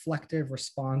personal, reflective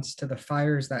response to the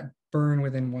fires that burn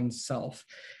within oneself,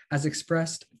 as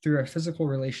expressed through a physical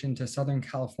relation to Southern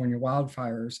California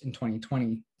wildfires in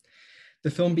 2020. The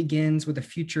film begins with a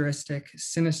futuristic,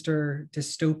 sinister,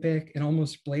 dystopic, and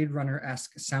almost Blade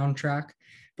Runner-esque soundtrack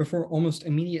before almost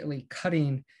immediately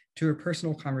cutting to a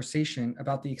personal conversation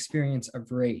about the experience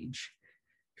of rage.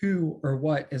 Who or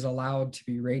what is allowed to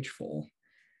be rageful?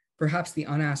 Perhaps the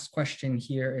unasked question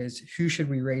here is, who should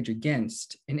we rage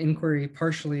against? An inquiry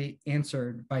partially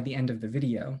answered by the end of the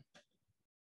video.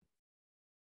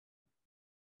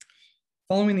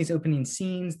 Following these opening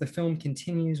scenes, the film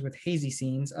continues with hazy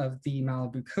scenes of the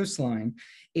Malibu coastline,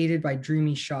 aided by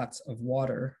dreamy shots of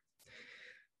water.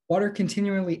 Water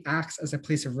continually acts as a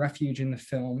place of refuge in the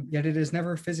film, yet it is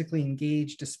never physically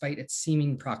engaged despite its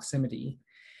seeming proximity.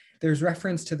 There's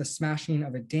reference to the smashing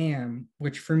of a dam,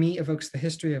 which for me evokes the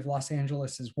history of Los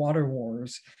Angeles's water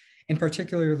wars, in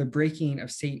particular the breaking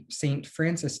of St.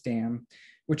 Francis Dam,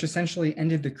 which essentially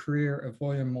ended the career of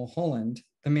William Mulholland,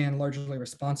 the man largely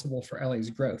responsible for LA's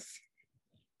growth.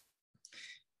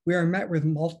 We are met with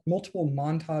multiple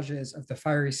montages of the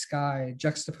fiery sky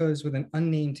juxtaposed with an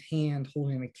unnamed hand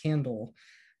holding a candle,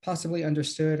 possibly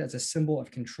understood as a symbol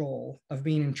of control, of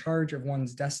being in charge of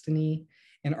one's destiny,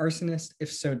 an arsonist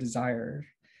if so desired.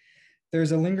 There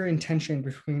is a lingering tension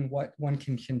between what one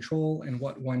can control and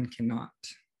what one cannot.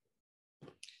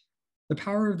 The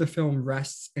power of the film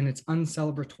rests in its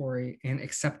uncelebratory and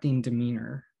accepting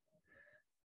demeanor.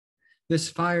 This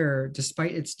fire,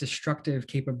 despite its destructive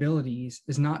capabilities,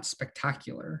 is not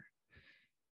spectacular.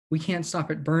 We can't stop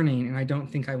it burning, and I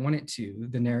don't think I want it to,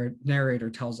 the narrator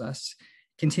tells us.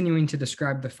 Continuing to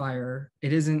describe the fire,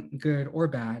 it isn't good or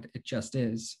bad, it just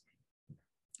is.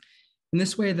 In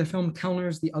this way, the film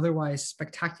counters the otherwise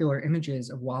spectacular images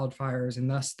of wildfires and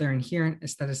thus their inherent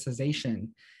aestheticization,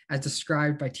 as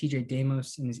described by T.J.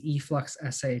 Damos in his E-Flux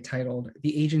essay titled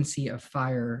 "The Agency of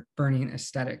Fire, Burning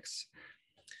Aesthetics."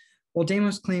 While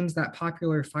Damos claims that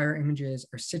popular fire images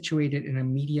are situated in a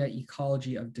media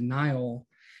ecology of denial,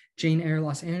 Eyre,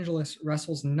 Los Angeles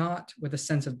wrestles not with a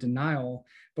sense of denial,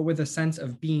 but with a sense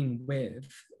of being with,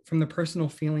 from the personal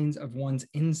feelings of one's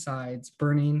insides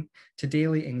burning to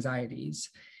daily anxieties,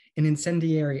 an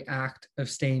incendiary act of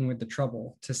staying with the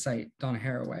trouble, to cite Donna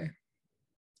Haraway.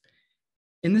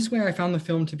 In this way, I found the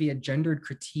film to be a gendered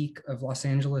critique of Los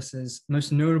Angeles's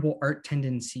most notable art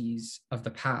tendencies of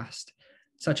the past,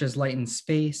 such as light and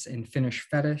space and Finnish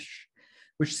fetish,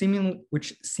 which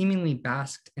seemingly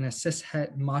basked in a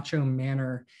cishet macho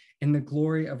manner in the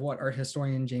glory of what art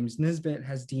historian James Nisbet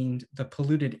has deemed the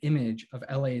polluted image of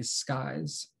LA's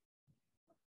skies.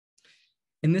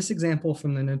 In this example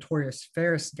from the notorious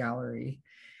Ferris Gallery,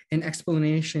 an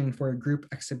explanation for a group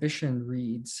exhibition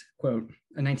reads, quote,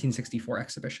 a 1964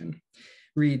 exhibition,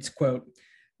 reads, quote,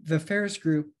 "The Ferris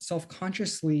group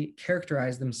self-consciously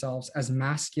characterized themselves as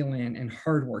masculine and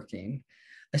hardworking,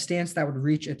 a stance that would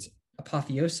reach its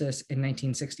apotheosis in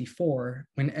 1964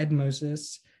 when Ed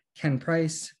Moses, Ken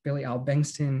Price, Billy Al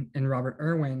Bengston, and Robert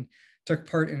Irwin took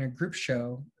part in a group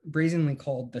show brazenly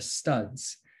called The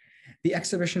Studs. The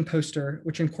exhibition poster,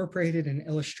 which incorporated an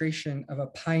illustration of a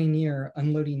pioneer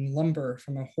unloading lumber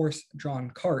from a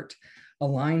horse-drawn cart,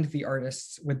 aligned the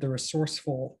artists with the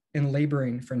resourceful and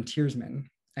laboring frontiersmen,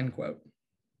 end quote.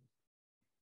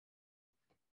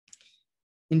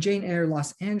 In Jane Eyre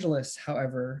Los Angeles,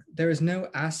 however, there is no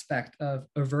aspect of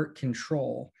overt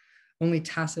control, only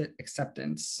tacit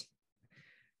acceptance.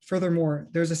 Furthermore,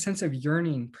 there's a sense of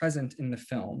yearning present in the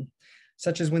film,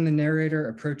 such as when the narrator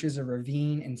approaches a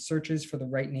ravine and searches for the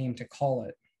right name to call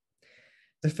it.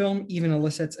 The film even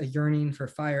elicits a yearning for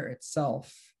fire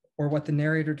itself, or what the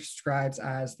narrator describes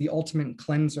as the ultimate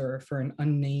cleanser for an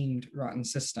unnamed rotten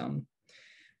system,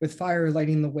 with fire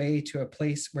lighting the way to a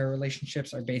place where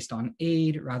relationships are based on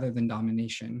aid rather than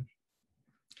domination.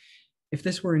 If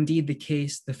this were indeed the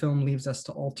case, the film leaves us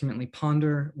to ultimately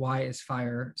ponder, why is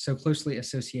fire so closely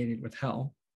associated with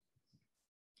hell?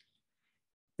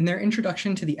 In their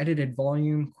introduction to the edited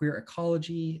volume, Queer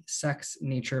Ecology, Sex,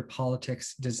 Nature,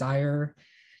 Politics, Desire,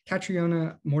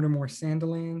 Catriona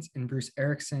Mortimer-Sandilands and Bruce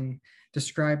Erickson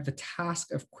describe the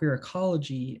task of queer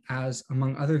ecology as,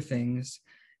 among other things,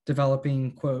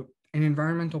 developing, quote, an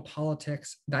environmental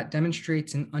politics that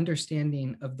demonstrates an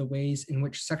understanding of the ways in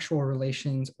which sexual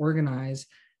relations organize,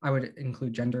 I would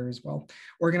include gender as well,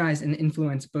 organize and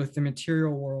influence both the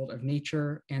material world of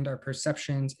nature and our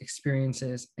perceptions,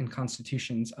 experiences, and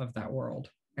constitutions of that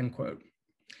world, end quote.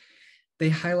 They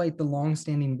highlight the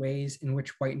longstanding ways in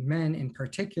which white men in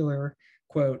particular,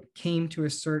 quote, came to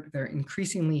assert their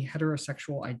increasingly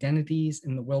heterosexual identities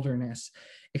in the wilderness,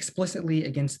 explicitly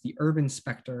against the urban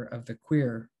specter of the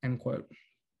queer, end quote.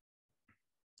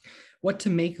 What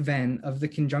to make then of the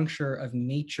conjuncture of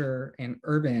nature and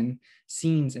urban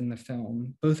scenes in the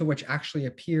film, both of which actually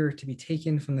appear to be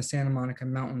taken from the Santa Monica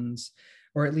Mountains,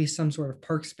 or at least some sort of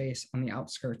park space on the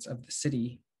outskirts of the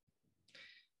city?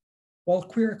 While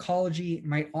queer ecology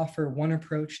might offer one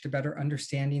approach to better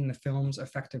understanding the film's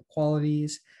effective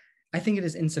qualities, I think it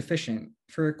is insufficient,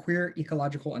 for a queer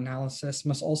ecological analysis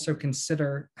must also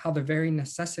consider how the very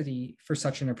necessity for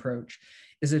such an approach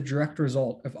is a direct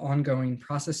result of ongoing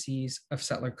processes of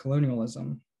settler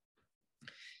colonialism.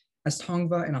 As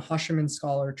Tongva and a Hashiman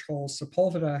scholar, Charles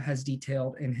Sepulveda, has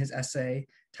detailed in his essay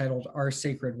titled Our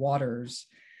Sacred Waters,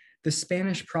 the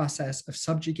Spanish process of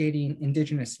subjugating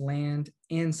indigenous land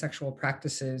and sexual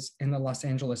practices in the Los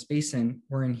Angeles basin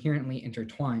were inherently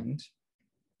intertwined.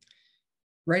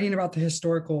 Writing about the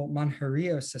historical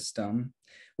Manjerio system,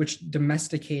 which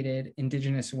domesticated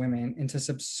indigenous women into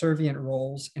subservient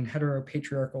roles in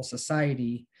heteropatriarchal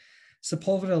society,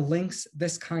 Sepulveda links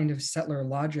this kind of settler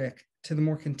logic to the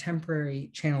more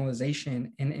contemporary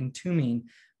channelization and entombing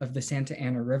of the Santa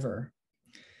Ana River,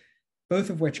 both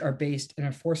of which are based in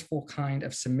a forceful kind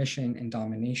of submission and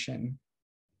domination.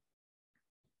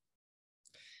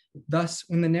 Thus,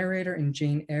 when the narrator in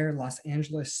Jane Eyre Los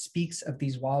Angeles speaks of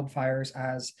these wildfires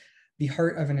as the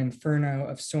heart of an inferno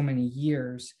of so many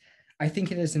years, I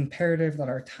think it is imperative that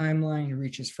our timeline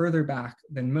reaches further back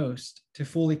than most to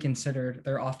fully consider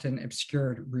their often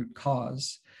obscured root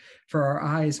cause, for our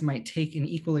eyes might take an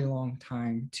equally long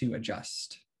time to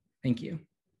adjust. Thank you.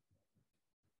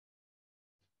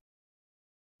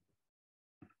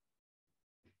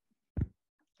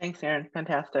 Thanks, Aaron.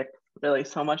 Fantastic. Really,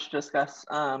 so much to discuss.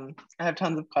 I have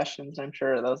tons of questions. I'm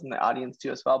sure those in the audience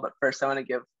do as well. But first, I want to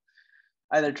give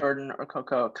either Jordan or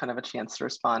Coco kind of a chance to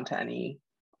respond to any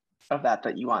of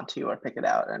that you want to, or pick it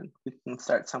out, and we can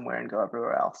start somewhere and go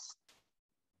everywhere else.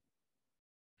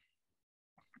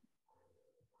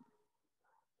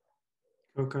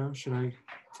 Coco, should I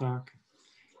talk?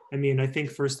 I mean, I think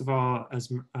first of all, as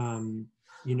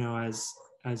you know, as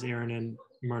Aaron and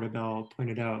Marta Bell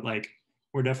pointed out, like,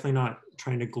 we're definitely not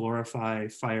trying to glorify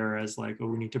fire as like, oh,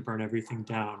 we need to burn everything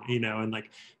down, you know, and like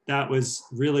that was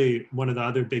really one of the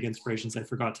other big inspirations. I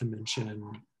forgot to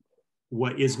mention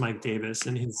what is Mike Davis,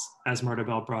 and his, as Marta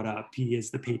Bell brought up, he is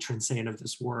the patron saint of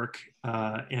this work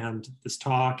and this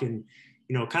talk, and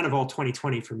you know, kind of all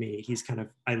 2020 for me. He's kind of,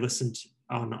 I listened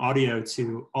on audio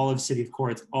to all of City of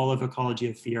Courts, all of Ecology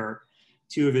of Fear,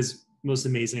 two of his most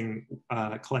amazing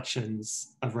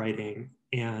collections of writing,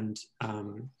 and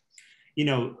you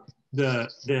know, the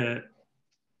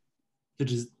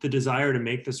desire to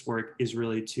make this work is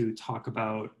really to talk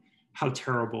about how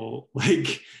terrible,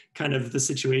 like, kind of the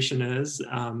situation is,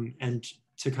 and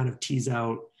to kind of tease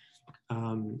out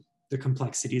the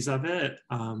complexities of it,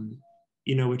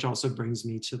 you know, which also brings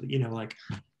me to, you know, like,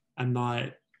 I'm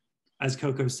not, as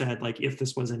Coco said, like, if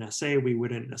this was an essay, we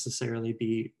wouldn't necessarily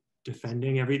be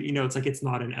defending every, you know, it's like, it's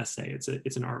not an essay, it's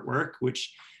an artwork,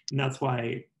 which, and that's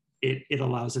why it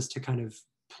allows us to kind of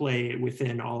play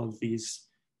within all of these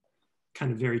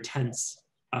kind of very tense,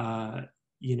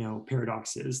 you know,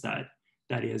 paradoxes that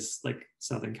is like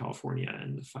Southern California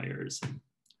and the fires.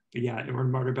 yeah,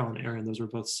 and Martybelle and Aaron, those were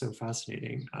both so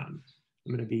fascinating. I'm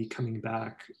going to be coming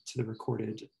back to the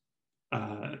recorded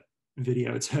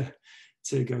video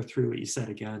to go through what you said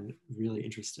again. Really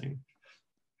interesting.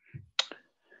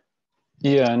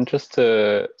 Yeah, and just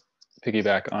to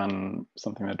piggyback on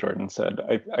something that Jordan said,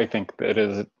 I think that it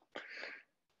is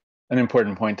an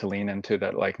important point to lean into,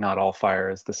 that like not all fire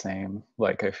is the same.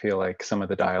 Like I feel like some of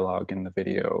the dialogue in the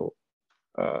video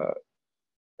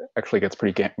actually gets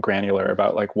pretty granular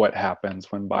about like what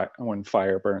happens when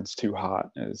fire burns too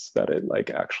hot, is that it like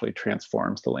actually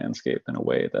transforms the landscape in a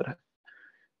way that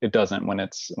it doesn't when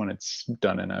it's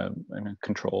done in a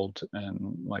controlled and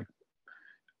like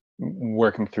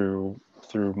working through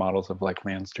models of like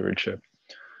land stewardship.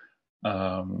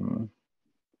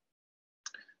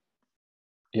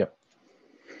 Yep.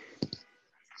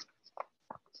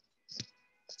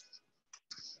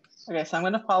 Okay, so I'm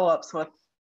going to follow up with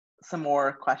some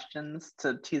more questions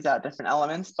to tease out different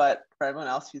elements, but for everyone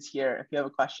else who's here, if you have a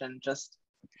question, just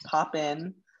pop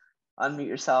in, unmute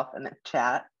yourself and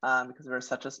chat, because we're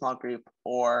such a small group,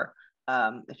 or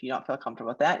if you don't feel comfortable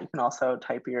with that, you can also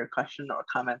type your question or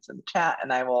comments in the chat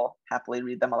and I will happily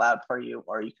read them aloud for you,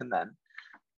 or you can then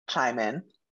chime in.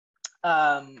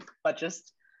 But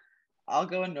just, I'll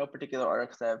go in no particular order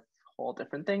because I have whole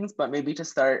different things, but maybe to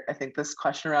start, I think this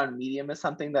question around medium is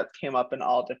something that came up in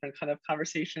all different kind of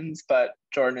conversations, but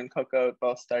Jordan and Coco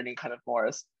both starting kind of more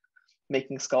as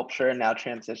making sculpture and now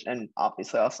transition, and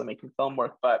obviously also making film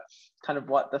work, but kind of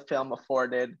what the film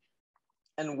afforded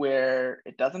and where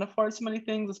it doesn't afford so many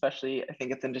things. Especially, I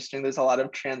think it's interesting, there's a lot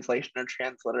of translation or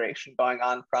transliteration going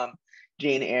on from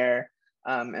Jane Eyre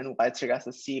and Wide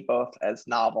Sargasso Sea, both as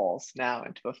novels now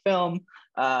into a film,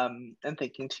 and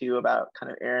thinking too about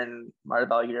kind of Aaron,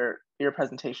 Martybelle, your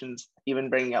presentations,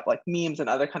 even bringing up like memes and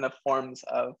other kind of forms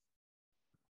of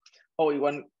what we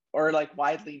wouldn't, or like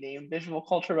widely named visual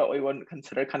culture, but we wouldn't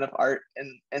consider kind of art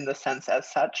in the sense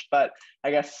as such. But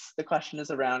I guess the question is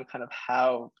around kind of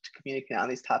how to communicate on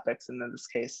these topics, and in this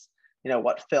case, you know,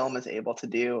 what film is able to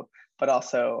do, but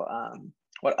also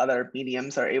what other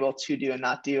mediums are able to do and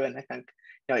not do. And I think,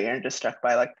 you know, Aaron just struck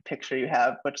by like the picture you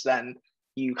have, which then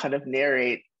you kind of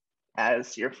narrate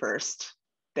as your first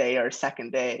day or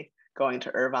second day going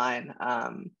to Irvine,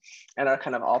 and our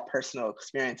kind of all personal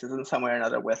experiences in some way or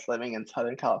another with living in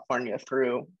Southern California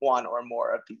through one or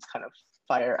more of these kind of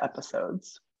fire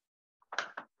episodes.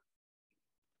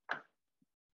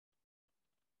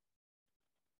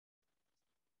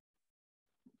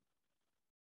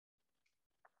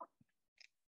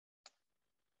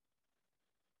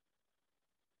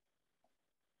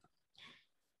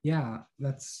 Yeah,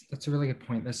 that's a really good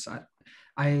point.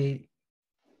 I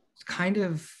kind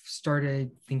of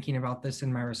started thinking about this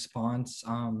in my response,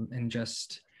 and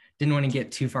just didn't want to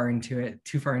get too far into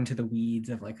the weeds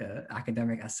of like a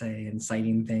academic essay and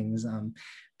citing things.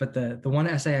 But the one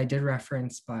essay I did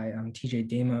reference by TJ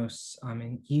Damos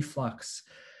in Eflux,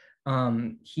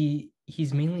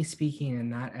 he's mainly speaking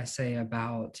in that essay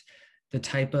about the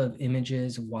type of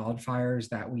images of wildfires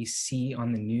that we see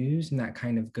on the news and that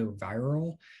kind of go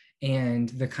viral, and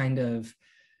the kind of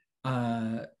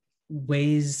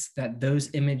ways that those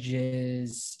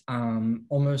images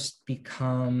almost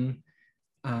become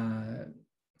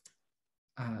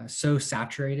so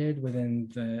saturated within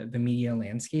the media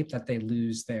landscape that they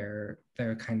lose their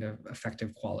kind of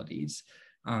effective qualities,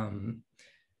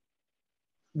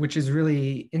 which is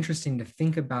really interesting to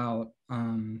think about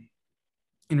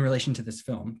in relation to this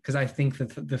film, because I think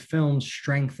that the film's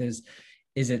strength is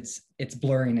its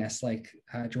blurriness, like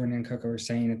Jordan and Coco were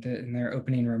saying in their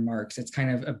opening remarks. It's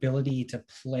kind of ability to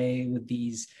play with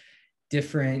these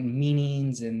different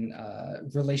meanings and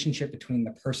relationship between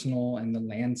the personal and the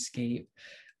landscape.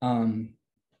 And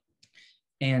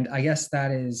I guess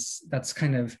that's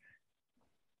kind of,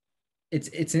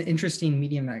 it's an interesting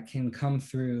medium that can come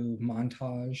through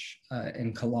montage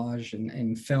and collage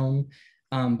and film,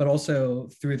 but also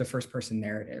through the first person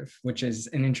narrative, which is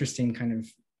an interesting kind of,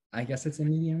 I guess it's a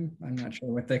medium, I'm not sure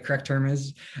what the correct term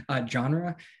is,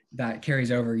 genre that carries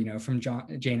over, you know, from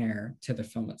Jane Eyre to the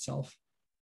film itself.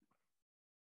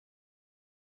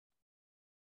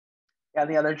 Yeah,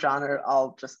 the other genre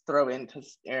I'll just throw in,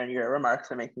 because Aaron, your remarks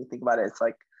are making me think about it. It's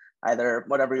like either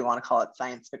whatever you want to call it,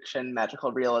 science fiction,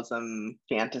 magical realism,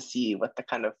 fantasy, with the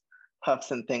kind of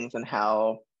puffs and things, and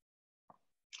how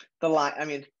the line, I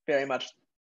mean, very much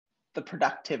the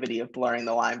productivity of blurring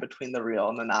the line between the real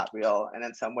and the not real. And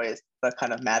in some ways, the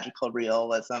kind of magical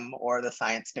realism or the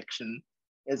science fiction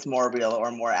is more real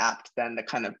or more apt than the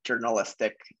kind of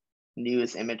journalistic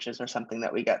news images or something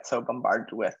that we get so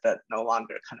bombarded with that no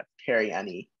longer kind of carry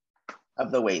any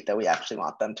of the weight that we actually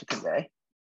want them to convey.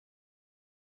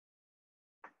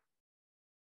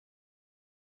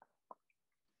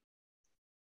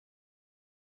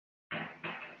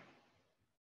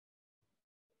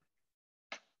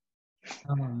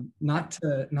 Not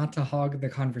to hog the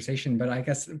conversation, but I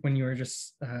guess when you were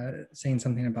just saying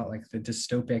something about like the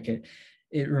dystopic,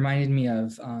 it reminded me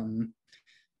of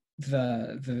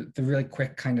the really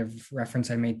quick kind of reference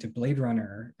I made to Blade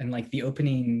Runner and like the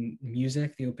opening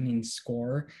music, the opening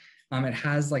score. It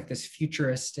has like this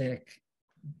futuristic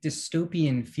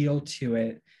dystopian feel to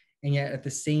it, and yet at the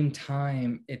same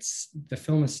time, the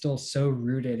film is still so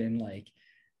rooted in like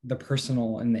the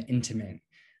personal and the intimate.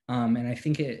 And I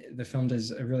think the film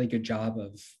does a really good job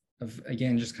of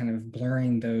again just kind of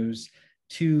blurring those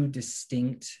two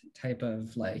distinct type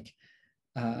of like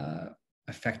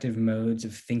effective modes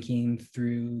of thinking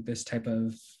through this type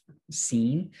of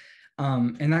scene.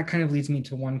 And that kind of leads me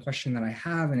to one question that I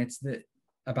have, and it's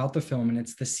about the film, and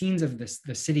it's the scenes of the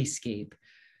cityscape,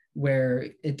 where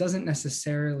it doesn't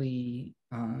necessarily,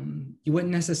 you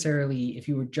wouldn't necessarily, if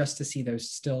you were just to see those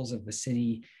stills of the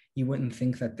city, you wouldn't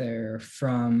think that they're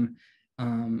from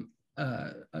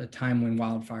a time when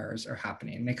wildfires are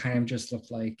happening. They kind of just look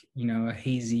like, a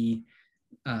hazy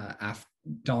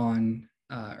dawn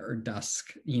or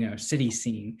dusk, city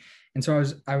scene. And so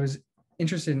I was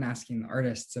interested in asking the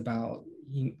artists about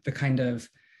the kind of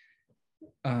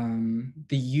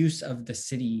the use of the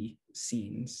city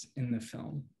scenes in the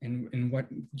film, and what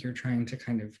you're trying to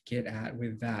kind of get at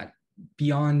with that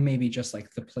beyond maybe just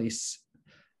like the place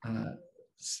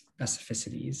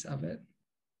specificities of it.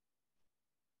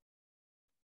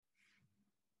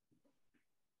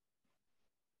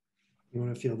 You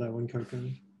want to feel that one, Coco?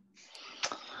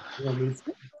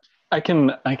 I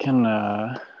can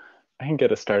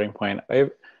get a starting point.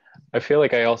 I feel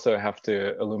like I also have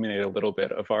to illuminate a little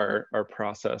bit of our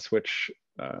process, which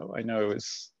I know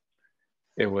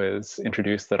it was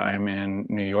introduced that I'm in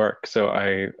New York, so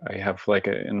I have like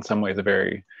in some ways a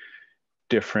very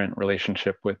different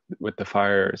relationship with the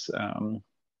fires.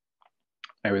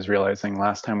 I was realizing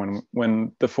last time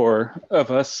when the four of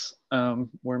us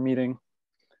were meeting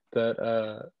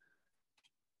that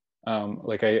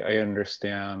like I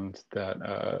understand that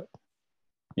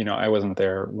I wasn't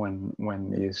there when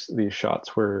these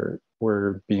shots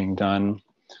were being done,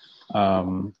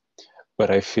 but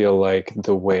I feel like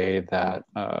the way that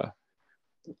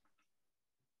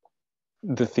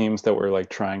the themes that we're like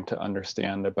trying to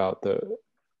understand about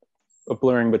a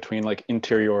blurring between like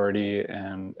interiority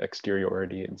and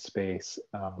exteriority in space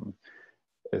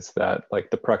is that like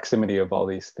the proximity of all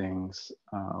these things,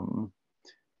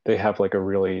 they have like a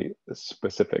really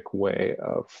specific way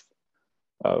of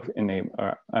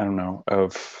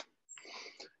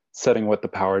setting what the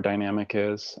power dynamic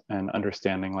is and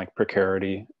understanding like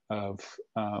precarity of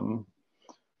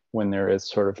when there is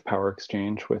sort of power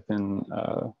exchange within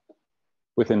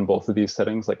both of these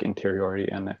settings, like interiority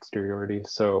and exteriority.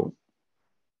 So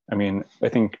I mean, I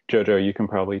think Jojo, you can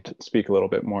probably speak a little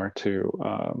bit more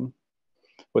to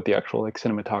what the actual like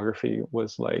cinematography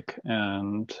was like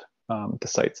and the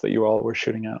sites that you all were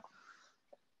shooting at.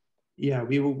 Yeah,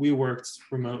 we worked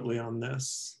remotely on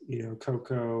this.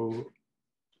 Coco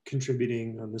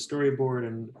contributing on the storyboard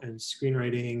and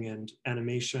screenwriting and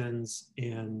animations,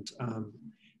 and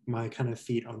my kind of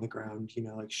feet on the ground.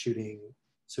 Like shooting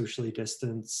socially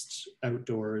distanced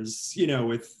outdoors.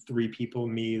 With three people: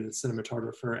 me, the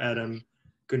cinematographer, Adam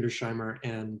Gundersheimer,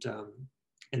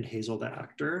 and Hazel, the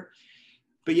actor.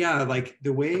 But yeah, like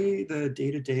the way the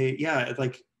day-to-day, yeah,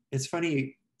 like it's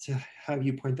funny to have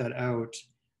you point that out.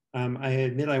 I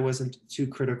admit I wasn't too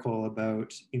critical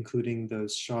about including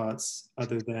those shots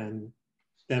other than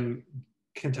them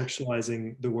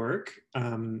contextualizing the work.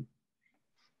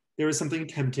 There was something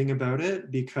tempting about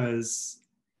it because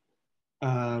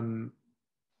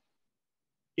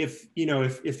if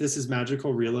this is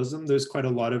magical realism, there's quite a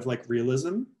lot of like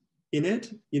realism in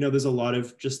it. There's a lot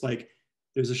of just like,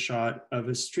 there's a shot of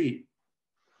a street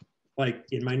like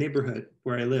in my neighborhood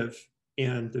where I live,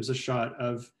 and there's a shot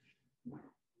of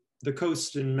the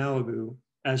coast in Malibu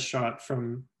as shot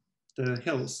from the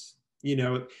hills,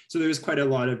 so there was quite a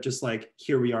lot of just like,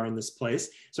 here we are in this place.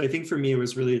 So I think for me, it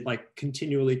was really like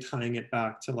continually tying it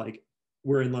back to like,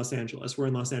 we're in Los Angeles.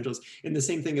 And the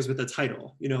same thing is with the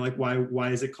title, like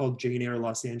why is it called Jane Eyre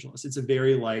Los Angeles? It's a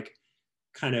very like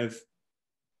kind of,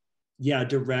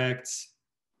 direct,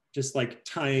 just like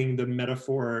tying the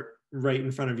metaphor right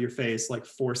in front of your face, like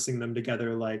forcing them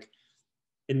together, like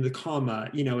in the comma,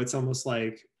 it's almost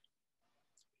like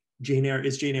Jane Eyre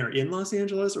in Los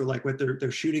Angeles, or like what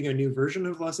they're shooting a new version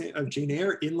of Jane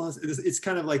Eyre in it's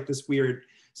kind of like this weird.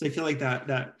 So I feel like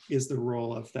that is the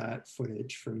role of that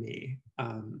footage for me,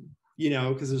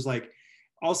 because there's like,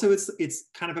 also it's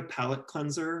kind of a palate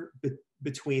cleanser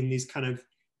between these kind of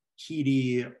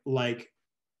heady, like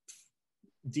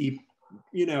deep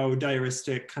you know,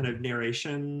 diaristic kind of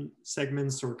narration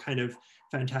segments or kind of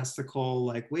fantastical,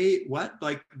 like, wait, what?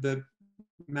 Like the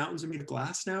mountains are made of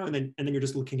glass now? And then you're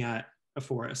just looking at a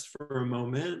forest for a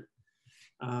moment.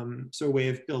 So a way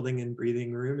of building and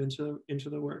breathing room into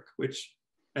the work, which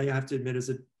I have to admit is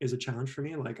a challenge for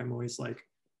me. Like I'm always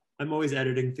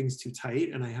editing things too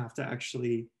tight, and I have to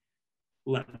actually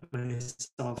let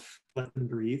them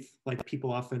breathe. Like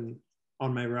people often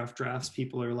on my rough drafts,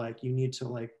 people are like, you need to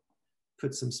like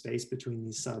put some space between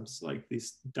these subs, like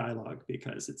these dialogue,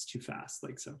 because it's too fast.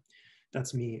 Like, so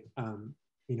that's me,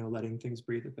 you know, letting things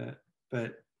breathe a bit.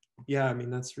 But yeah, I mean,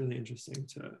 that's really interesting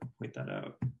to point that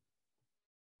out.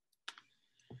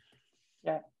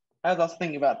 Yeah, I was also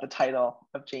thinking about the title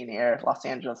of Jane Eyre, Los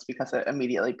Angeles, because it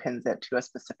immediately pins it to a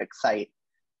specific site.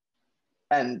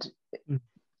 And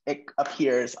it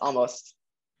appears almost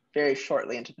very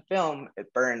shortly into the film.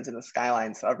 It burns in the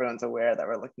skyline, so everyone's aware that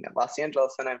we're looking at Los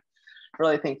Angeles. And I'm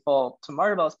really thankful to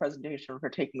Maribel's presentation for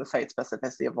taking the site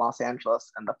specificity of Los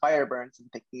Angeles and the fire burns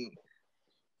and thinking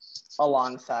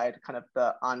alongside kind of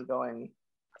the ongoing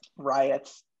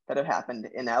riots that have happened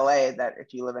in LA, that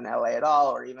if you live in LA at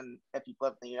all, or even if you've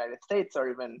lived in the United States or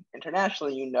even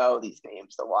internationally, you know these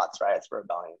names, the Watts riots,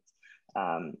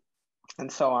 rebellions,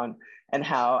 and so on. And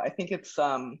how I think it's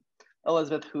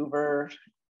Elizabeth Hoover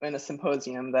in a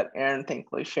symposium that Aaron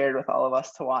thankfully shared with all of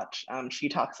us to watch. She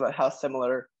talks about how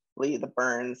similarly the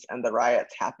burns and the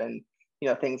riots happen. You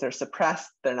know, things are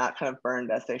suppressed, they're not kind of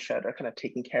burned as they should or kind of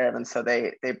taken care of. And so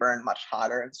they burn much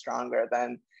hotter and stronger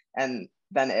than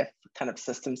if kind of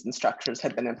systems and structures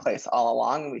had been in place all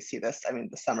along. And we see this, I mean,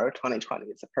 the summer of 2020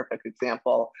 is a perfect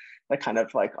example that kind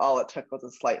of like all it took was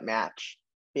a slight match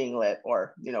being lit,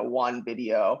 or, you know, one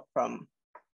video from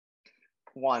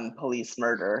one police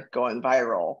murder going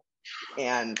viral,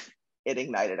 and it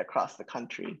ignited across the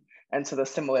country. And so the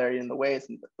similarity in the ways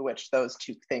in which those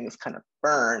two things kind of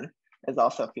burn is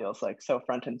also feels like so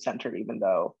front and center, even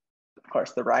though, of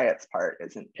course, the riots part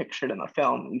isn't pictured in the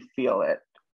film. You feel it,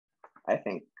 I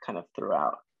think, kind of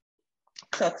throughout.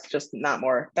 So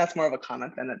that's more of a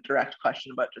comment than a direct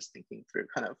question, but just thinking through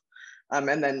kind of,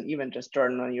 and then even just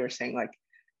Jordan, when you were saying like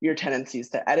your tendencies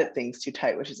to edit things too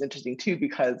tight, which is interesting too,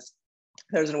 because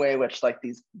there's a way in which like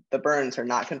the burns are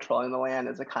not controlling the land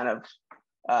as a kind of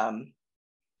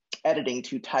editing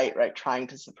too tight, right? Trying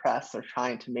to suppress or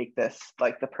trying to make this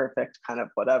like the perfect kind of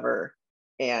whatever,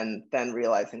 and then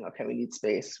realizing, okay, we need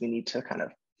space, we need to kind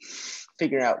of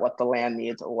figure out what the land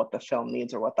needs or what the film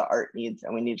needs or what the art needs,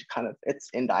 and we need to kind of, it's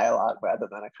in dialogue rather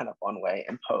than a kind of one-way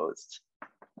imposed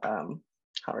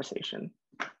conversation.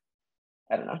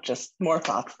 I don't know, just more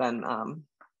thoughts than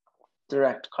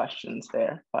direct questions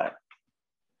there. But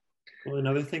well,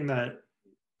 another thing that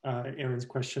Aaron's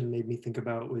question made me think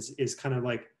about is kind of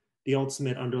like the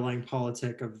ultimate underlying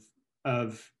politic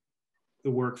of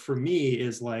the work for me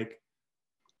is like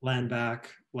land back,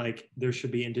 like there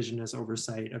should be indigenous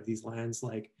oversight of these lands,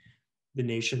 like the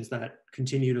nations that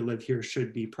continue to live here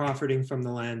should be profiting from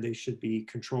the land, they should be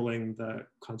controlling the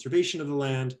conservation of the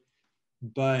land.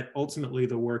 But ultimately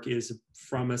the work is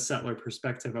from a settler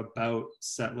perspective about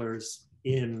settlers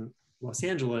in Los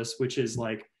Angeles, which is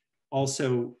like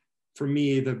also for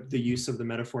me, the use of the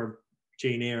metaphor of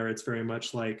Jane Eyre, it's very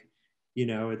much like, you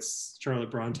know, it's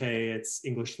Charlotte Bronte, it's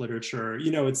English literature,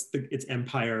 you know, it's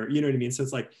empire, you know what I mean? So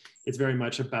it's like, it's very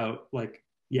much about like,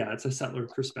 yeah, it's a settler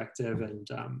perspective. And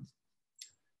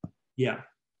yeah,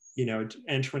 you know,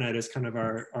 Antoinette is kind of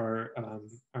our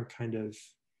kind of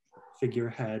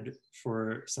figurehead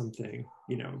for something,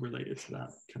 you know, related to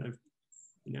that kind of,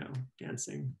 you know,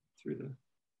 dancing through the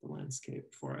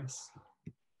landscape for us.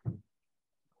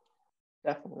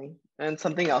 Definitely. And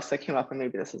something else that came up, and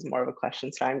maybe this is more of a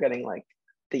question, so I'm getting like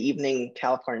the evening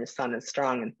California sun is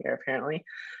strong in here apparently,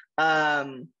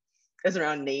 is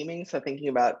around naming. So thinking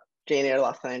about Jane Eyre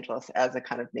Los Angeles as a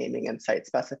kind of naming and site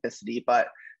specificity, but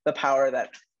the power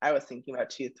that I was thinking about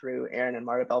too through Aaron and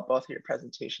Maribel, both of your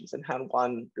presentations, and how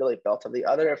one really built on the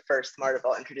other. First,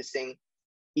 Maribel introducing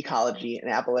ecology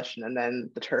and abolition, and then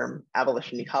the term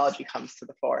abolition ecology comes to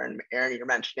the fore. And Aaron, you're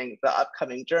mentioning the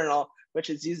upcoming journal, which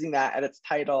is using that at its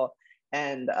title,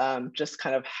 and just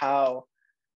kind of how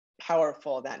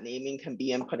powerful that naming can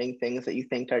be in putting things that you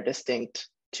think are distinct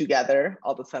together,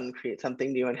 all of a sudden create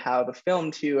something new. And how the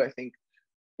film too, I think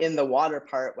in the water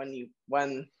part, when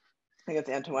I think it's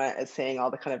Antoinette is saying all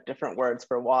the kind of different words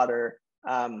for water,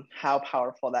 how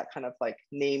powerful that kind of like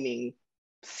naming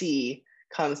sea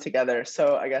comes together.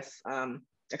 So I guess a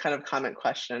kind of comment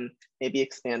question, maybe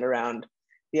expand around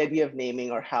the idea of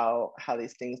naming, or how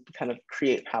these things kind of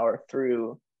create power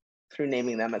through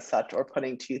naming them as such, or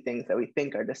putting two things that we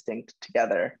think are distinct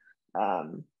together.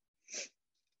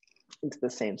 into the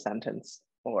same sentence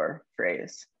or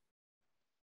phrase.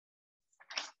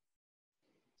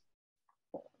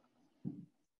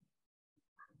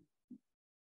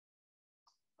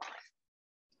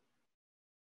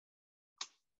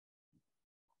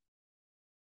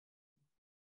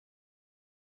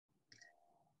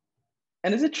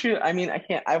 And is it true? I mean,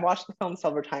 I watched the film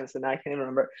several times and now I can't even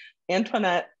remember.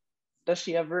 Antoinette, does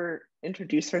she ever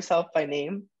introduce herself by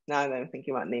name? Now that I'm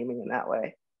thinking about naming in that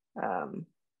way.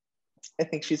 I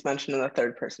think she's mentioned in the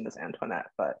third person as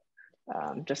Antoinette, but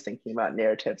just thinking about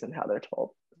narratives and how they're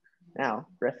told. Now,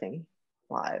 riffing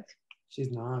live.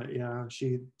 She's not, yeah.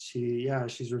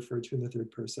 She's referred to in the third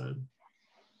person.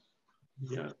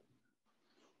 Yeah.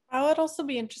 I would also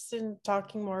be interested in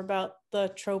talking more about the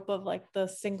trope of like the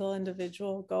single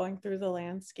individual going through the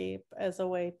landscape as a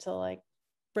way to like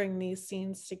bring these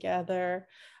scenes together.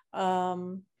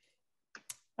 I'm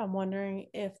wondering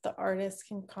if the artist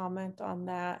can comment on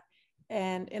that.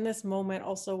 And in this moment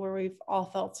also where we've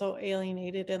all felt so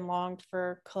alienated and longed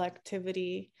for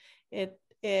collectivity, it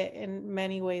in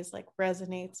many ways like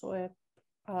resonates with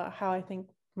how I think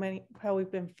how we've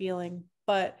been feeling.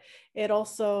 But it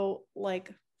also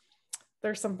like,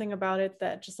 there's something about it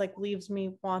that just like leaves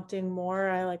me wanting more.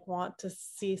 I like want to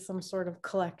see some sort of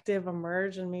collective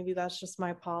emerge, and maybe that's just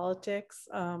my politics.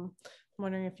 I'm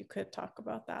wondering if you could talk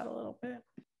about that a little bit.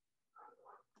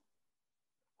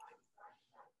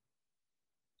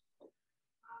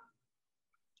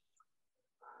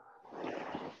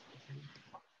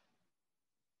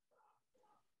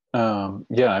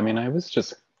 Yeah, I mean, I was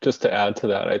just to add to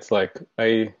that, it's like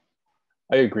I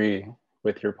agree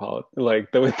with your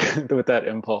with that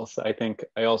impulse. I think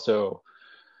I also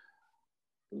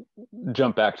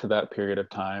jump back to that period of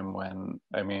time when,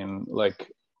 I mean,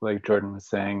 like Jordan was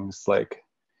saying, it's like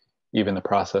even the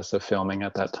process of filming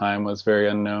at that time was very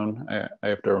unknown. I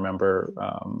have to remember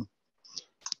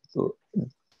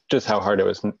just how hard it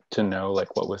was to know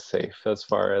like what was safe as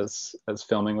far as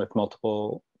filming with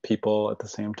multiple people at the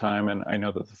same time. And I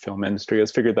know that the film industry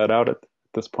has figured that out at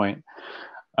this point.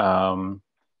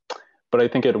 But I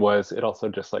think it also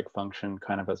just like functioned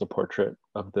kind of as a portrait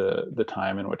of the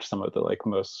time in which some of the like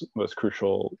most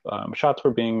crucial shots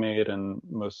were being made and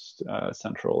most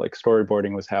central like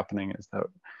storyboarding was happening. Is that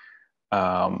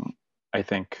I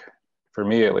think for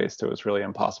me at least, it was really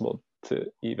impossible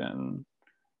to even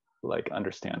like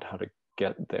understand how to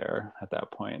get there at that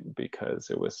point, because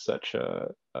it was such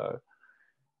I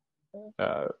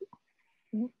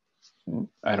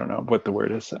don't know what the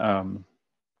word is,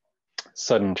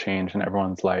 sudden change in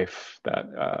everyone's life that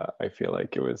I feel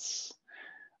like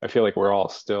we're all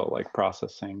still like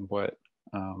processing what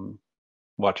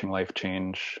watching life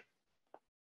change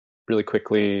really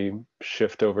quickly,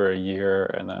 shift over a year,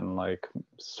 and then like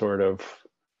sort of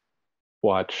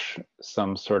watch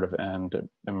some sort of end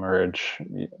emerge,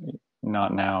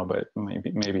 not now, but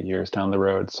maybe years down the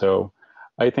road. So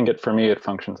I think for me, it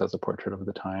functions as a portrait of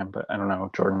the time, but I don't know,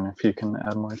 Jordan, if you can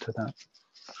add more to that.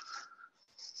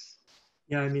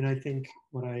 Yeah, I mean, I think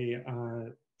I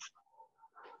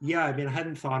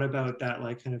hadn't thought about that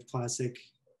like kind of classic,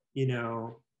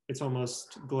 it's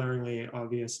almost glaringly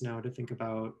obvious now to think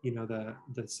about,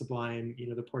 the sublime,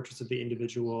 the portraits of the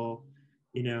individual,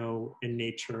 in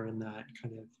nature, and that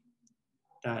kind of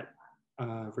that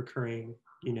recurring,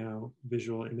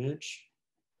 visual image.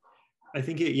 I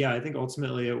think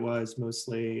ultimately it was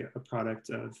mostly a product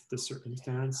of the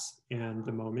circumstance and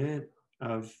the moment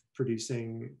of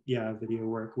producing, video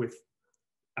work with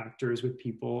actors, with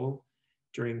people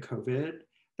during COVID.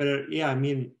 But I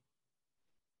mean,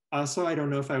 also, I don't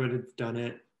know if I would have done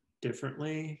it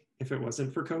differently if it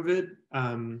wasn't for COVID,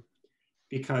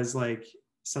 because like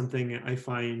something I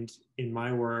find in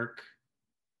my work,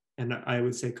 and I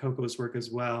would say Coco's work as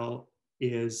well,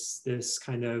 is this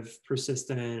kind of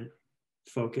persistent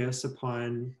focus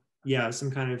upon, some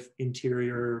kind of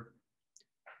interior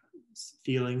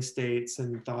feeling states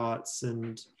and thoughts,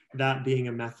 and that being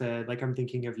a method. Like I'm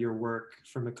thinking of your work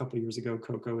from a couple of years ago,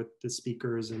 Coco, with the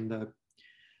speakers and the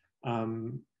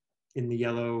in the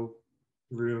yellow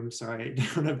room. Sorry,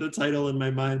 I don't have the title in my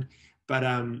mind, but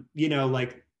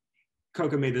like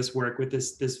Coco made this work with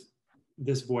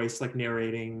this voice like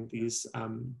narrating these.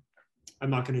 I'm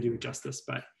not going to do it justice,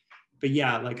 but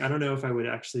yeah, like I don't know if I would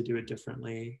actually do it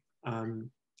differently.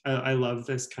 I love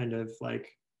this kind of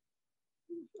like,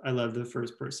 I love the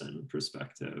first person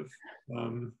perspective.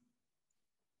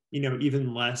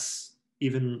 Even less,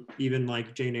 even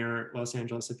like Jane Eyre, Los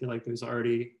Angeles, I feel like there's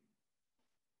already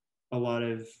a lot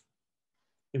of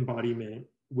embodiment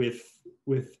with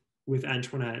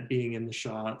Antoinette being in the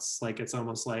shots. Like it's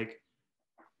almost like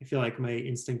I feel like my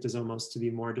instinct is almost to be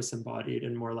more disembodied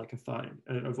and more like a thought,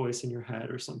 a voice in your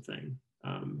head or something.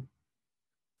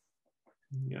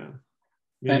 Yeah,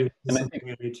 maybe And I something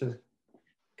think, I need to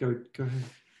go ahead.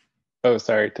 oh,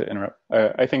 sorry to interrupt.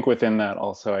 I think within that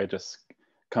also, I just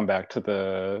come back to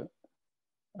the,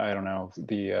 I don't know,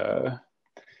 the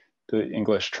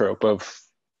English trope of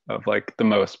like the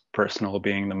most personal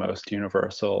being the most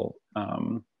universal.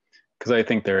 Because I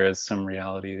think there is some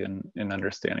reality in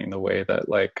understanding the way that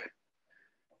like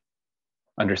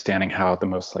understanding how the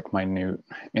most like minute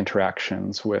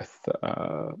interactions with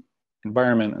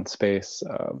environment and space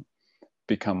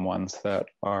become ones that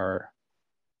are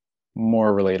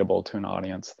more relatable to an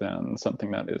audience than something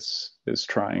that is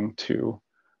trying to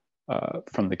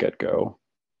from the get-go,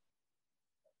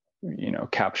 you know,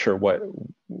 capture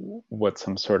what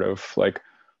some sort of like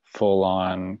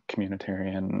full-on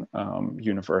communitarian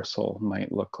universal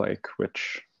might look like,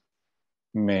 which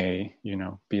may, you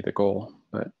know, be the goal.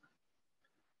 But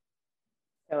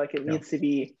Yeah, like it needs to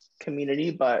be community,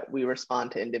 but we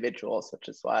respond to individuals, which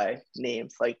is why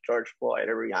names like George Floyd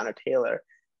or Breonna Taylor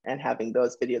and having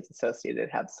those videos associated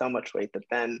have so much weight that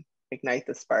then ignite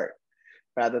the spark,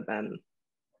 rather than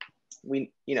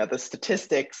the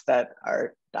statistics that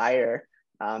are dire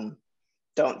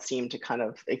don't seem to kind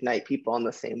of ignite people in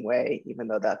the same way, even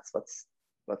though that's what's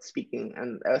speaking.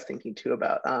 And I was thinking too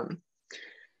about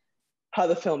how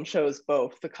the film shows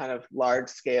both the kind of large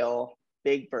scale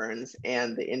big burns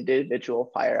and the individual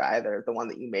fire, either the one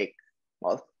that you make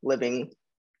while living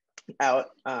out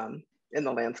in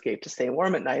the landscape to stay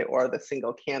warm at night, or the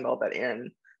single candle that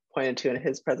Aaron pointed to in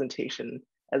his presentation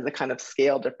as the kind of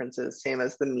scale differences, same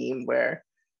as the meme where,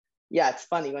 yeah, it's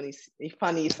funny when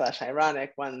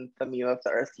funny/ironic when the meme of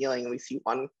the earth healing and we see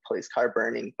one police car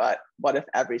burning, but what if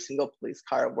every single police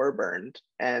car were burned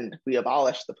and we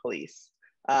abolished the police?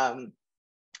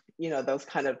 Those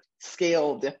kind of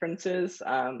scale differences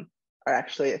are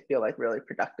actually, I feel like, really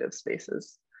productive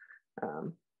spaces.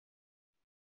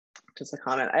 Just a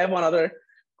comment. I have one other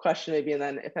question maybe, and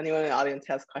then if anyone in the audience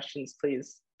has questions,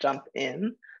 please jump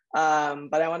in.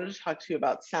 But I wanted to talk to you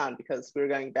about sound, because we're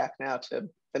going back now to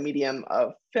the medium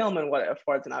of film and what it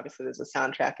affords. And obviously there's a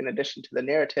soundtrack in addition to the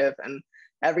narrative. And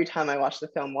every time I watch the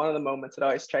film, one of the moments that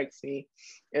always strikes me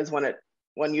is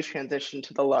when you transition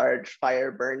to the large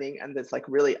fire burning and this like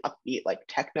really upbeat like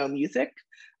techno music,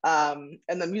 and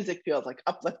the music feels like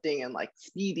uplifting and like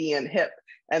speedy and hip,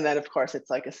 and then of course it's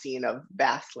like a scene of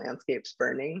vast landscapes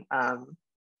burning. So I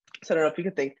don't know if you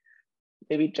could think,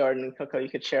 maybe Jordan and Coco, you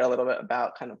could share a little bit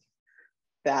about kind of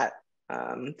that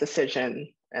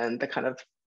decision and the kind of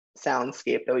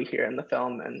soundscape that we hear in the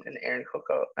film, and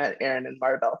Aaron and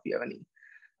Maribel, if you have any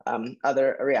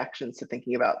other reactions to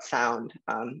thinking about sound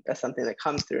as something that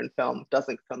comes through in film,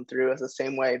 doesn't come through as the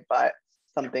same way, but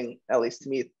something, at least to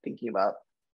me, thinking about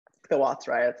the Watts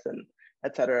riots and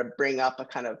et cetera, bring up a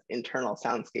kind of internal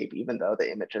soundscape, even though the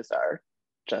images are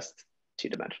just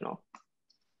two-dimensional.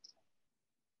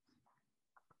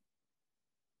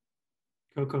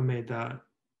 Coco made that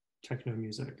techno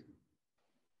music.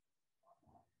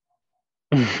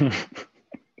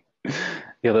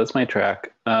 Yeah, that's my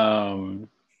track.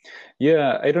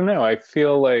 Yeah, I don't know. I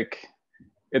feel like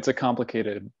it's a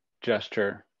complicated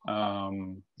gesture.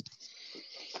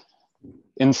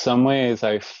 In some ways,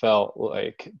 I felt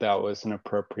like that was an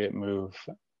appropriate move.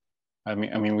 I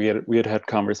mean, we had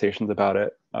conversations about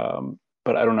it,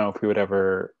 but I don't know if we would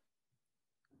ever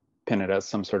pin it as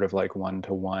some sort of like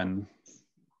one-to-one,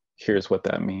 here's what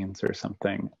that means or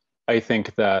something. I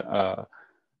think that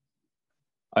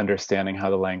understanding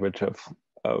how the language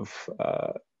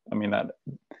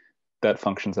that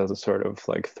functions as a sort of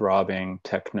like throbbing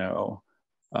techno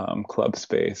club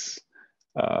space,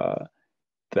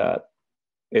 that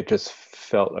it just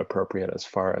felt appropriate as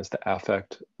far as the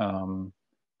affect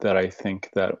that I think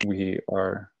that we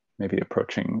are maybe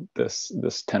approaching this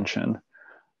tension.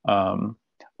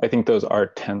 I think those are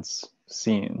tense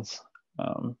scenes,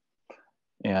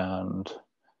 and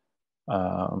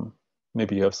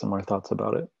maybe you have some more thoughts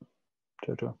about it,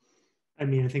 Jojo. I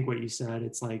mean, I think what you said,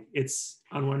 it's like, it's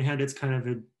on one hand, it's kind of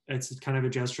a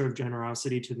gesture of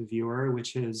generosity to the viewer,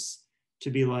 which is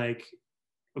to be like,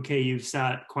 okay, you've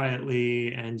sat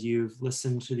quietly and you've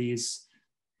listened to these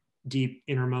deep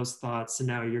innermost thoughts, and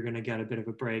now you're going to get a bit of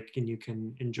a break and you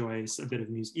can enjoy a bit of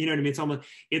music. You know what I mean?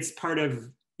 It's part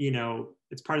of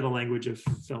the language of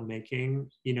filmmaking,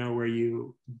 where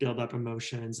you build up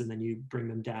emotions and then you bring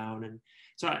them down. And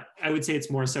so I would say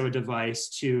it's more so a device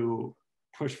to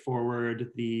push forward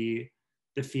the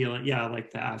feeling,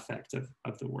 like the affect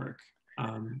of the work,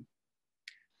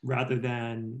 rather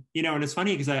than, and it's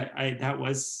funny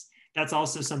because that's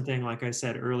also something, like I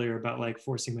said earlier, about like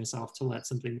forcing myself to let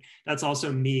something, that's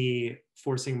also me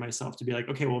forcing myself to be like,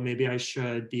 okay, well, maybe I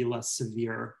should be less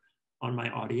severe on my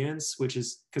audience, which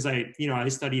is because I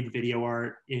studied video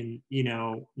art in,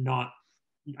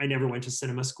 I never went to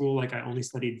cinema school. Like I only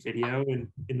studied video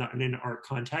in an art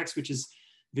context, which is,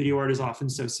 video art is often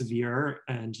so severe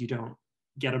and you don't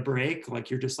get a break. Like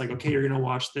you're just like, okay, you're gonna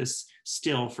watch this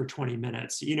still for 20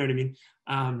 minutes. You know what I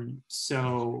mean?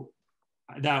 So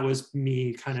that was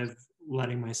me kind of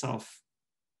letting myself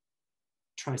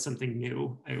try something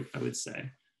new, I would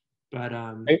say. But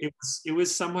it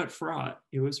was somewhat fraught.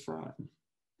 It was fraught.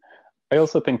 I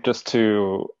also think, just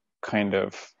to kind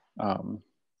of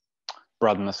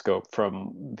broaden the scope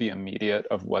from the immediate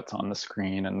of what's on the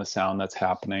screen and the sound that's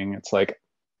happening, it's like,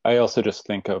 I also just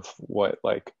think of what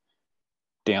like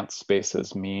dance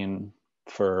spaces mean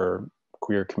for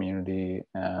queer community,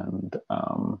 and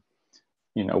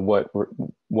what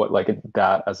like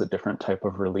that as a different type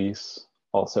of release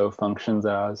also functions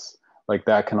as. Like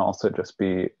that can also just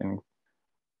be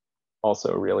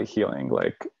also really healing.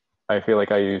 Like I feel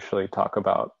like I usually talk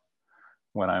about,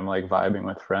 when I'm like vibing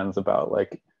with friends, about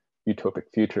like utopic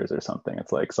futures or something,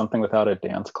 it's like something without a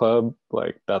dance club,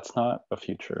 like that's not a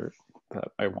future that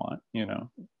I want,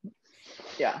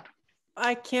 Yeah.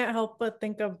 I can't help but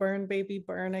think of Burn Baby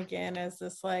Burn again as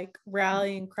this like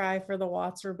rallying cry for the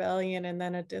Watts Rebellion, and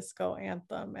then a disco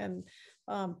anthem, and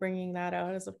bringing that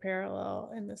out as a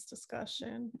parallel in this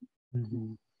discussion.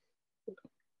 Mm-hmm.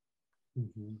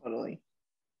 Mm-hmm. Totally.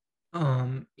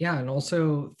 Yeah, and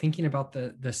also thinking about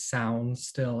the sound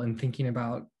still, and thinking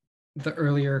about the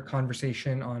earlier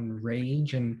conversation on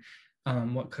rage, and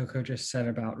what Coco just said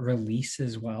about release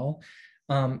as well.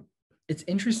 It's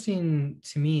interesting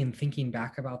to me, in thinking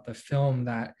back about the film,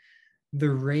 that the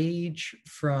rage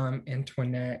from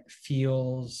Antoinette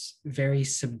feels very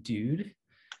subdued,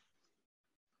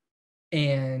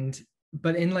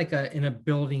 but in like in a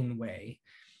building way.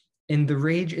 And the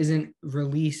rage isn't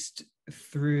released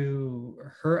through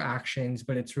her actions,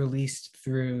 but it's released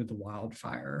through the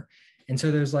wildfire. And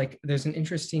so there's an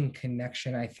interesting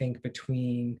connection, I think,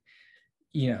 between,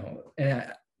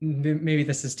 maybe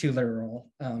this is too literal,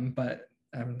 but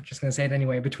I'm just going to say it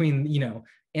anyway, between,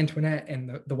 Antoinette and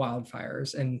the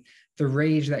wildfires, and the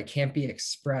rage that can't be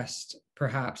expressed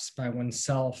perhaps by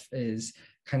oneself is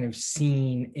kind of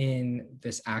seen in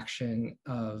this action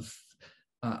of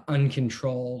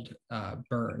uncontrolled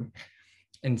burn.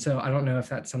 And so I don't know if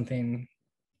that's something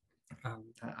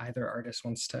that either artist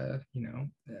wants to,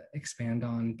 expand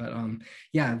on, but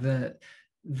yeah,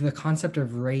 the concept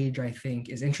of rage, I think,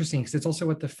 is interesting, because it's also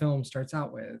what the film starts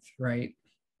out with, right?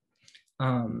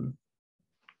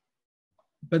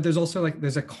 But there's also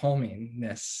there's a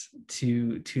calmingness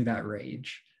to that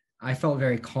rage. I felt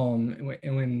very calm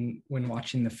when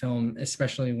watching the film,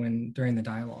 especially during the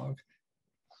dialogue.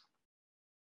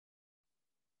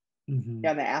 Mm-hmm.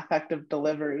 Yeah, the affective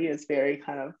delivery is very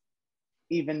kind of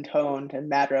even toned and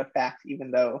matter of fact,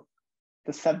 even though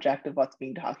the subject of what's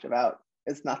being talked about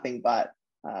is nothing but,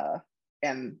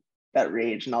 and that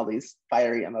rage and all these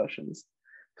fiery emotions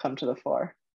come to the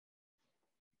fore.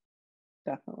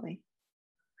 Definitely.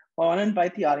 Well, I want to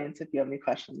invite the audience, if you have any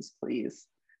questions, please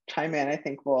chime in. I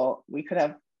think we could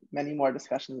have many more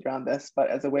discussions around this, but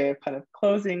as a way of kind of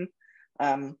closing,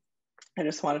 I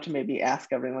just wanted to maybe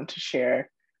ask everyone to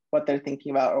share what they're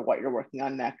thinking about, or what you're working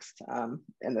on next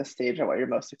in this stage, or what you're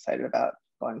most excited about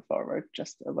going forward.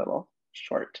 Just a little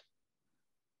short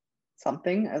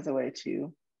something as a way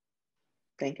to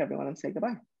thank everyone and say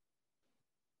goodbye.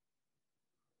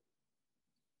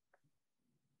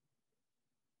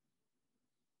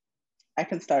 I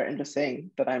can start in just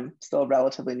saying that I'm still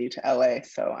relatively new to LA,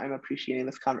 so I'm appreciating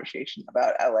this conversation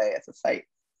about LA as a site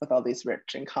with all these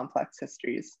rich and complex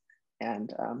histories,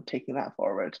 and taking that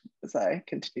forward as I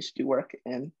continue to do work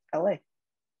in LA.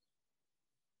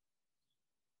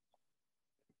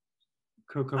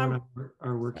 Coco and I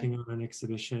are working on an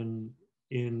exhibition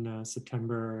in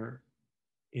September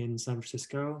in San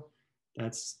Francisco.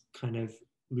 That's kind of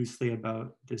loosely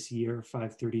about this year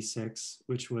 536,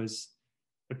 which was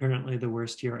apparently the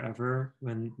worst year ever,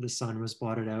 when the sun was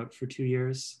blotted out for 2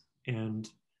 years. And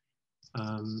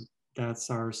that's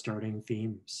our starting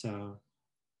theme. So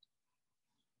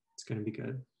it's going to be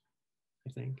good,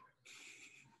 I think.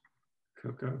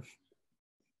 Coco.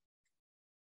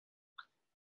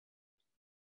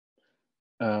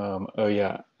 Oh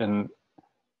yeah, and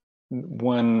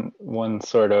one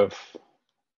sort of,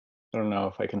 I don't know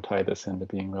if I can tie this into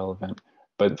being relevant,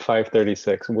 but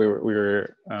 536, we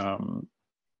were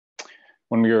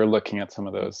when we were looking at some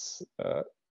of those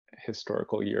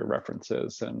historical year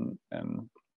references and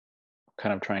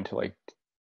kind of trying to like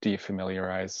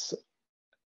defamiliarize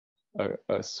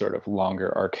a sort of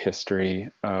longer arc history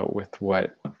with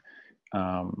what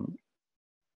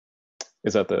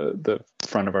is at the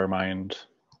front of our mind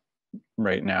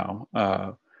right now.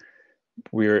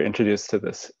 We were introduced to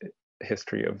this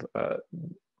history of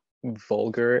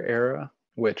vulgar era,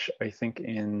 which I think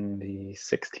in the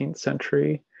 16th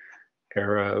century,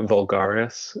 era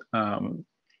vulgaris,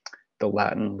 the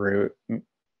Latin root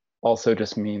also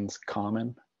just means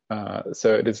common.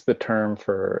 So it is the term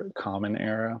for common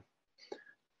era,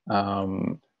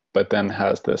 but then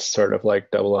has this sort of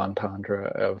like double entendre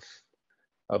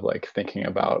of like thinking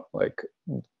about like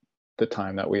the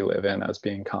time that we live in as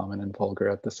being common and vulgar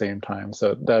at the same time.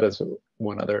 So that is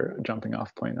one other jumping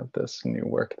off point of this new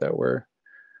work that we're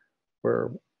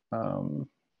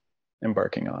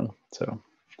embarking on. So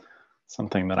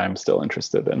something that I'm still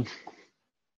interested in.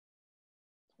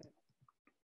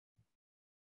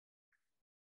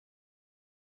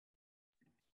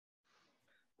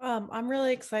 I'm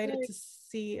really excited to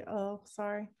see, oh,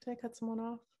 sorry, did I cut someone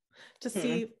off? To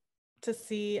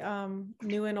see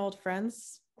new and old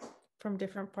friends from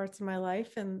different parts of my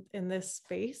life and in this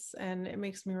space. And it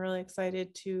makes me really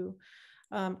excited to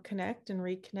connect and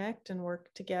reconnect and work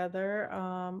together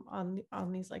on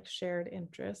these like shared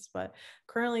interests. But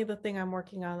currently the thing I'm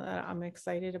working on that I'm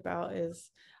excited about is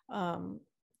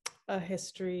a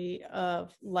history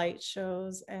of light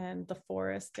shows and the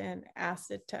forest and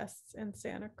acid tests in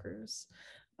Santa Cruz.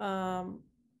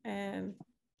 And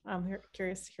I'm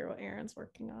curious to hear what Aaron's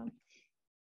working on.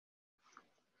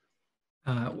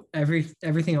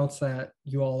 Everything else that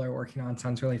you all are working on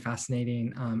sounds really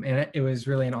fascinating. And it was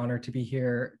really an honor to be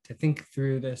here to think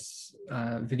through this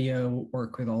video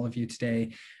work with all of you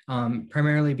today,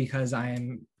 primarily because I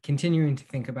am continuing to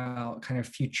think about kind of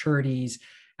futurities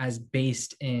as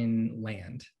based in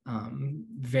land,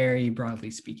 very broadly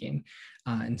speaking.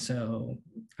 And so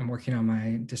I'm working on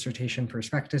my dissertation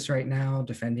prospectus right now,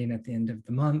 defending at the end of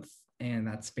the month, and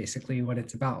that's basically what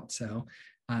it's about. So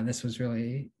this was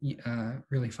really,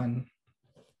 really fun.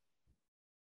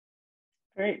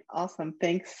 Great, awesome.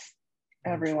 Thanks,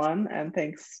 everyone. And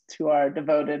thanks to our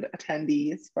devoted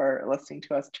attendees for listening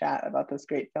to us chat about this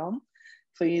great film.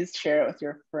 Please share it with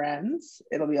your friends.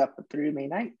 It'll be up through May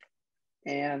 9th.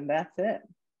 And that's it.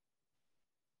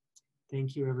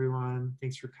 Thank you, everyone.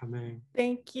 Thanks for coming.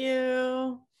 Thank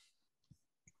you.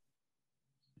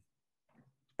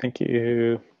 Thank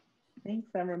you.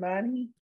 Thanks, everybody.